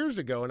 40 years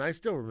ago, and I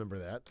still remember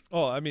that.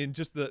 Oh, I mean,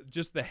 just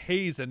the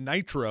haze and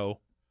nitro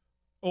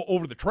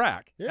over the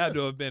track had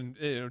to have been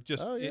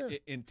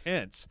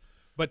intense.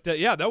 But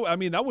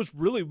that was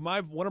really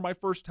one of my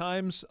first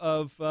times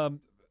of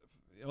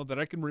that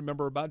I can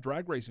remember about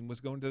drag racing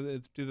was going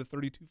to the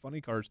 32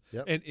 funny cars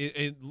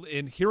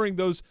and hearing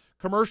those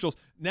commercials.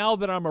 Now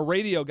that I'm a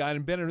radio guy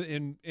and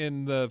been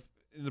in the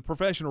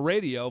professional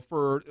radio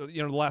for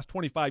the last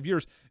 25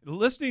 years,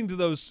 listening to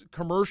those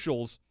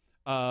commercials,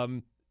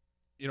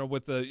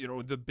 with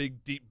the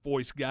big deep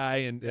voice guy,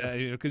 and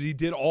because he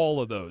did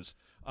all of those.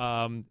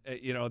 That's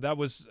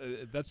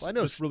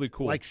really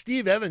cool. Like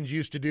Steve Evans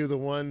used to do the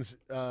ones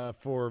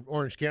for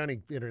Orange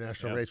County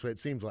International Raceway. It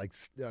seems like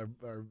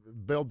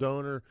Bill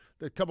Donor,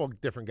 a couple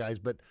of different guys,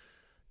 but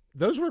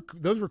those were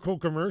cool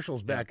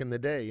commercials back in the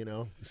day.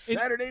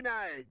 Saturday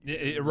night,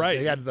 right?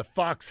 They had the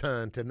fox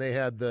hunt, and they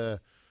had the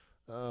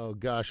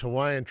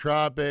Hawaiian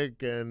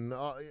Tropic, and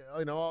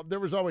there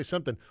was always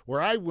something.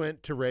 Where I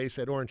went to race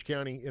at Orange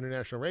County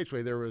International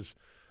Raceway, there was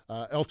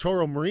El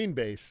Toro Marine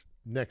Base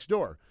next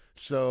door.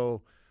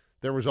 So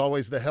there was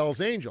always the Hells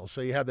Angels.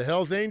 So you had the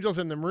Hells Angels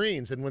and the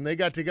Marines, and when they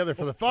got together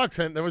for the fox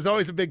hunt, there was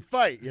always a big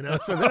fight,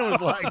 So then it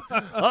was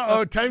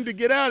like, time to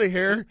get out of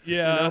here.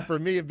 Yeah. For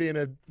me being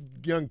a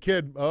young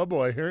kid, oh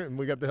boy, here and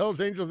we got the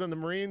Hells Angels and the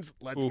Marines.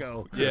 Let's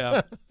go.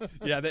 Yeah,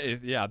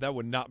 that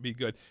would not be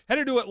good.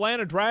 Headed to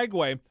Atlanta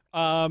Dragway.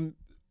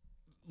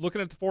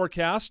 Looking at the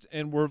forecast,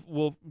 and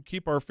we'll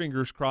keep our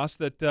fingers crossed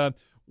that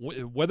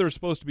weather is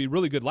supposed to be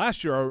really good.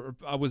 Last year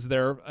I was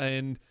there,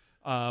 and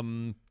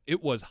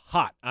it was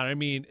hot. I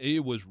mean,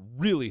 it was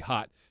really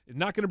hot. It's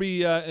not going to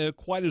be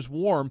quite as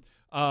warm,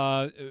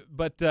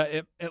 but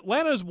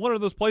Atlanta is one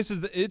of those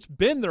places that it's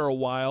been there a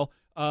while,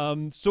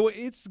 so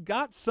it's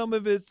got some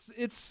of its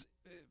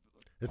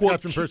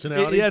got some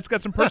personality. It's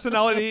got some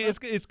personality.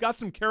 It's got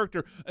some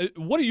character.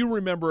 What do you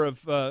remember of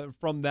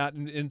from that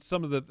and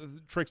some of the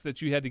tricks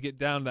that you had to get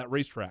down that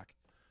racetrack?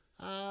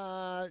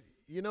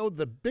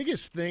 The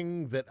biggest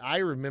thing that I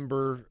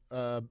remember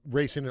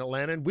racing in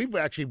Atlanta, and we've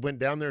actually went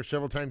down there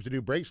several times to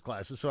do brakes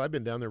classes, so I've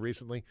been down there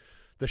recently.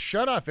 The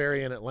shutoff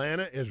area in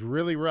Atlanta is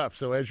really rough.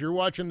 So as you're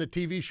watching the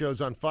TV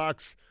shows on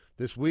Fox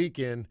this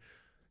weekend,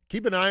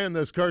 keep an eye on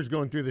those cars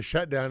going through the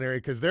shutdown area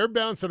because they're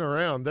bouncing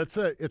around. It's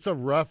a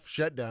rough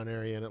shutdown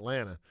area in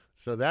Atlanta.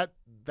 So that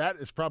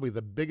is probably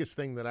the biggest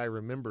thing that I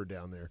remember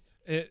down there.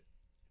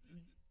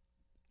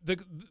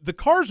 The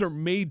cars are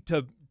made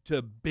to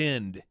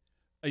bend.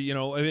 I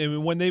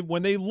mean, when they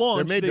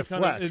launch, they're made to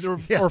flex.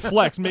 Or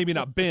flex, maybe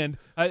not bend.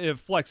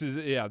 Flex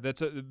is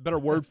that's a better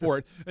word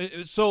for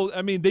it. So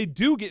I mean, they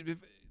do get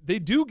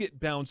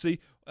bouncy.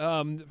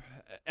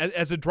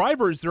 As a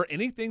driver, is there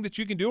anything that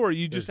you can do, or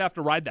you just have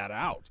to ride that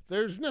out?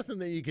 There's nothing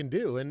that you can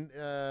do, and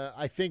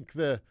I think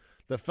the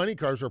funny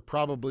cars are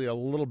probably a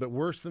little bit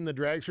worse than the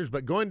dragsters.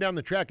 But going down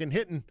the track and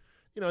hitting,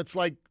 it's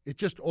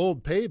just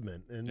old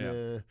pavement,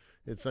 and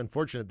it's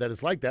unfortunate that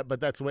it's like that,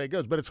 but that's the way it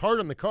goes. But it's hard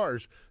on the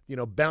cars,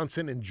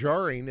 bouncing and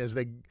jarring as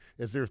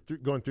they're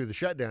going through the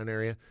shutdown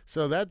area.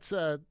 So that's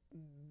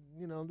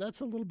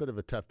that's a little bit of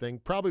a tough thing.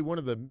 Probably one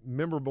of the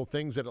memorable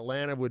things at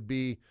Atlanta would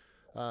be.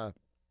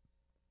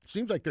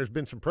 Seems like there's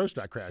been some pro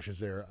stock crashes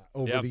there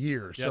over the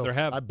years. Yeah, so there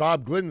have.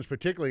 Bob Glidden's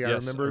particularly,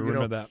 Yes, I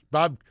remember that.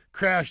 Bob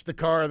crashed the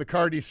car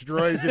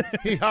destroys it.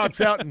 He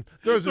hops out and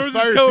throws his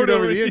fire suit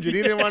over the engine.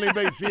 He didn't want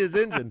anybody to see his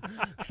engine.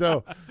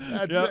 So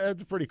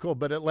that's pretty cool.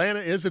 But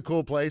Atlanta is a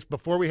cool place.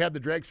 Before we had the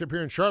drag strip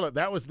here in Charlotte,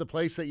 that was the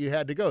place that you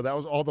had to go. That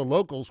was all the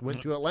locals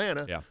went to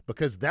Atlanta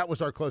because that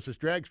was our closest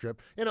drag strip.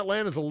 And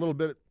Atlanta's a little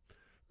bit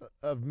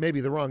of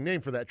maybe the wrong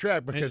name for that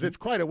track because it's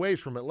quite a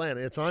ways from Atlanta.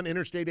 It's on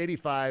Interstate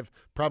 85,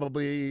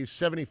 probably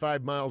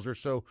 75 miles or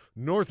so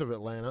north of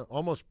Atlanta,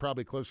 almost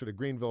probably closer to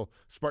Greenville,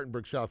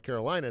 Spartanburg, South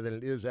Carolina than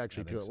it is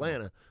actually to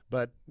Atlanta,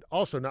 but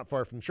also not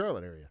far from the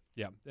Charlotte area.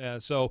 Yeah.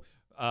 So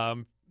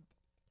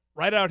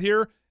right out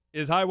here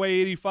is Highway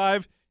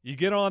 85. You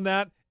get on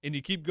that, and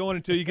you keep going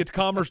until you get to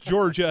Commerce,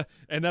 Georgia,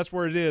 and that's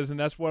where it is, and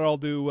that's what I'll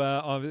do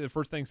on the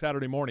first thing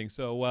Saturday morning.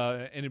 So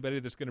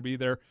anybody that's going to be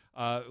there,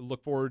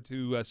 look forward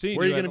to seeing you.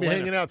 Where are you going to be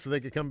hanging out so they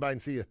could come by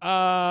and see you?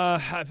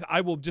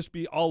 I will just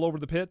be all over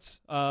the pits,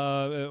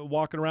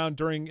 walking around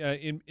during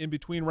in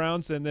between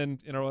rounds, and then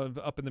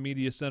up in the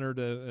media center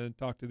to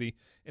talk to the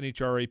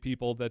NHRA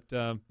people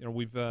that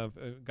we've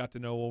got to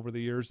know over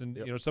the years, and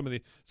some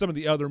of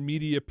the other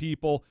media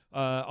people.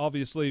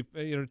 Obviously,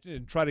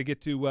 try to get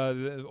to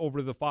over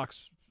to the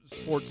Fox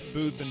Sports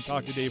booth and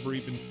talk to Dave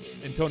Reef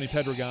and Tony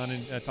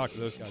Pedregon and talk to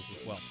those guys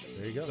as well.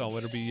 There you go. So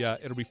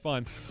it'll be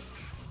fun.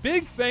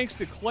 Big thanks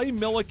to Clay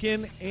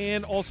Millican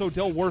and also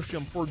Del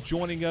Worsham for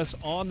joining us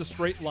on the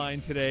Straight Line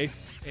today.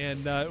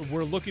 And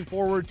we're looking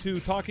forward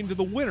to talking to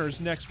the winners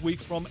next week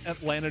from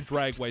Atlanta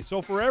Dragway.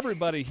 So for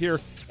everybody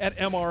here at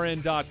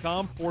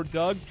MRN.com, for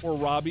Doug, for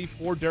Robbie,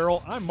 for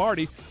Daryl, I'm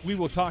Marty. We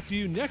will talk to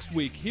you next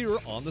week here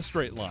on the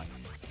Straight Line.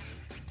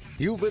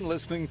 You've been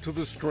listening to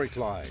The Straight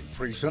Line,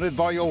 presented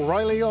by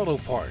O'Reilly Auto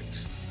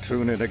Parts.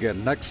 Tune in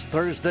again next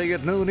Thursday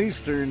at noon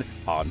Eastern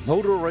on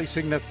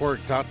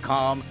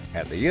MotorRacingNetwork.com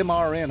and the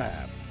MRN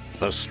app.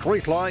 The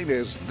Straight Line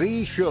is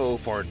the show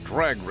for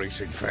drag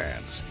racing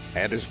fans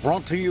and is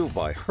brought to you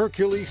by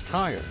Hercules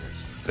Tires.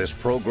 This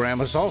program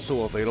is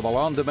also available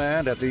on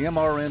demand at the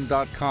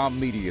MRN.com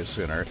Media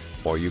Center,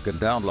 or you can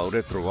download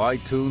it through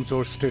iTunes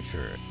or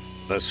Stitcher.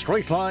 The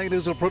Straight Line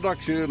is a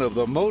production of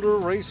the Motor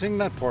Racing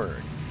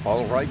Network.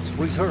 All rights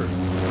reserved.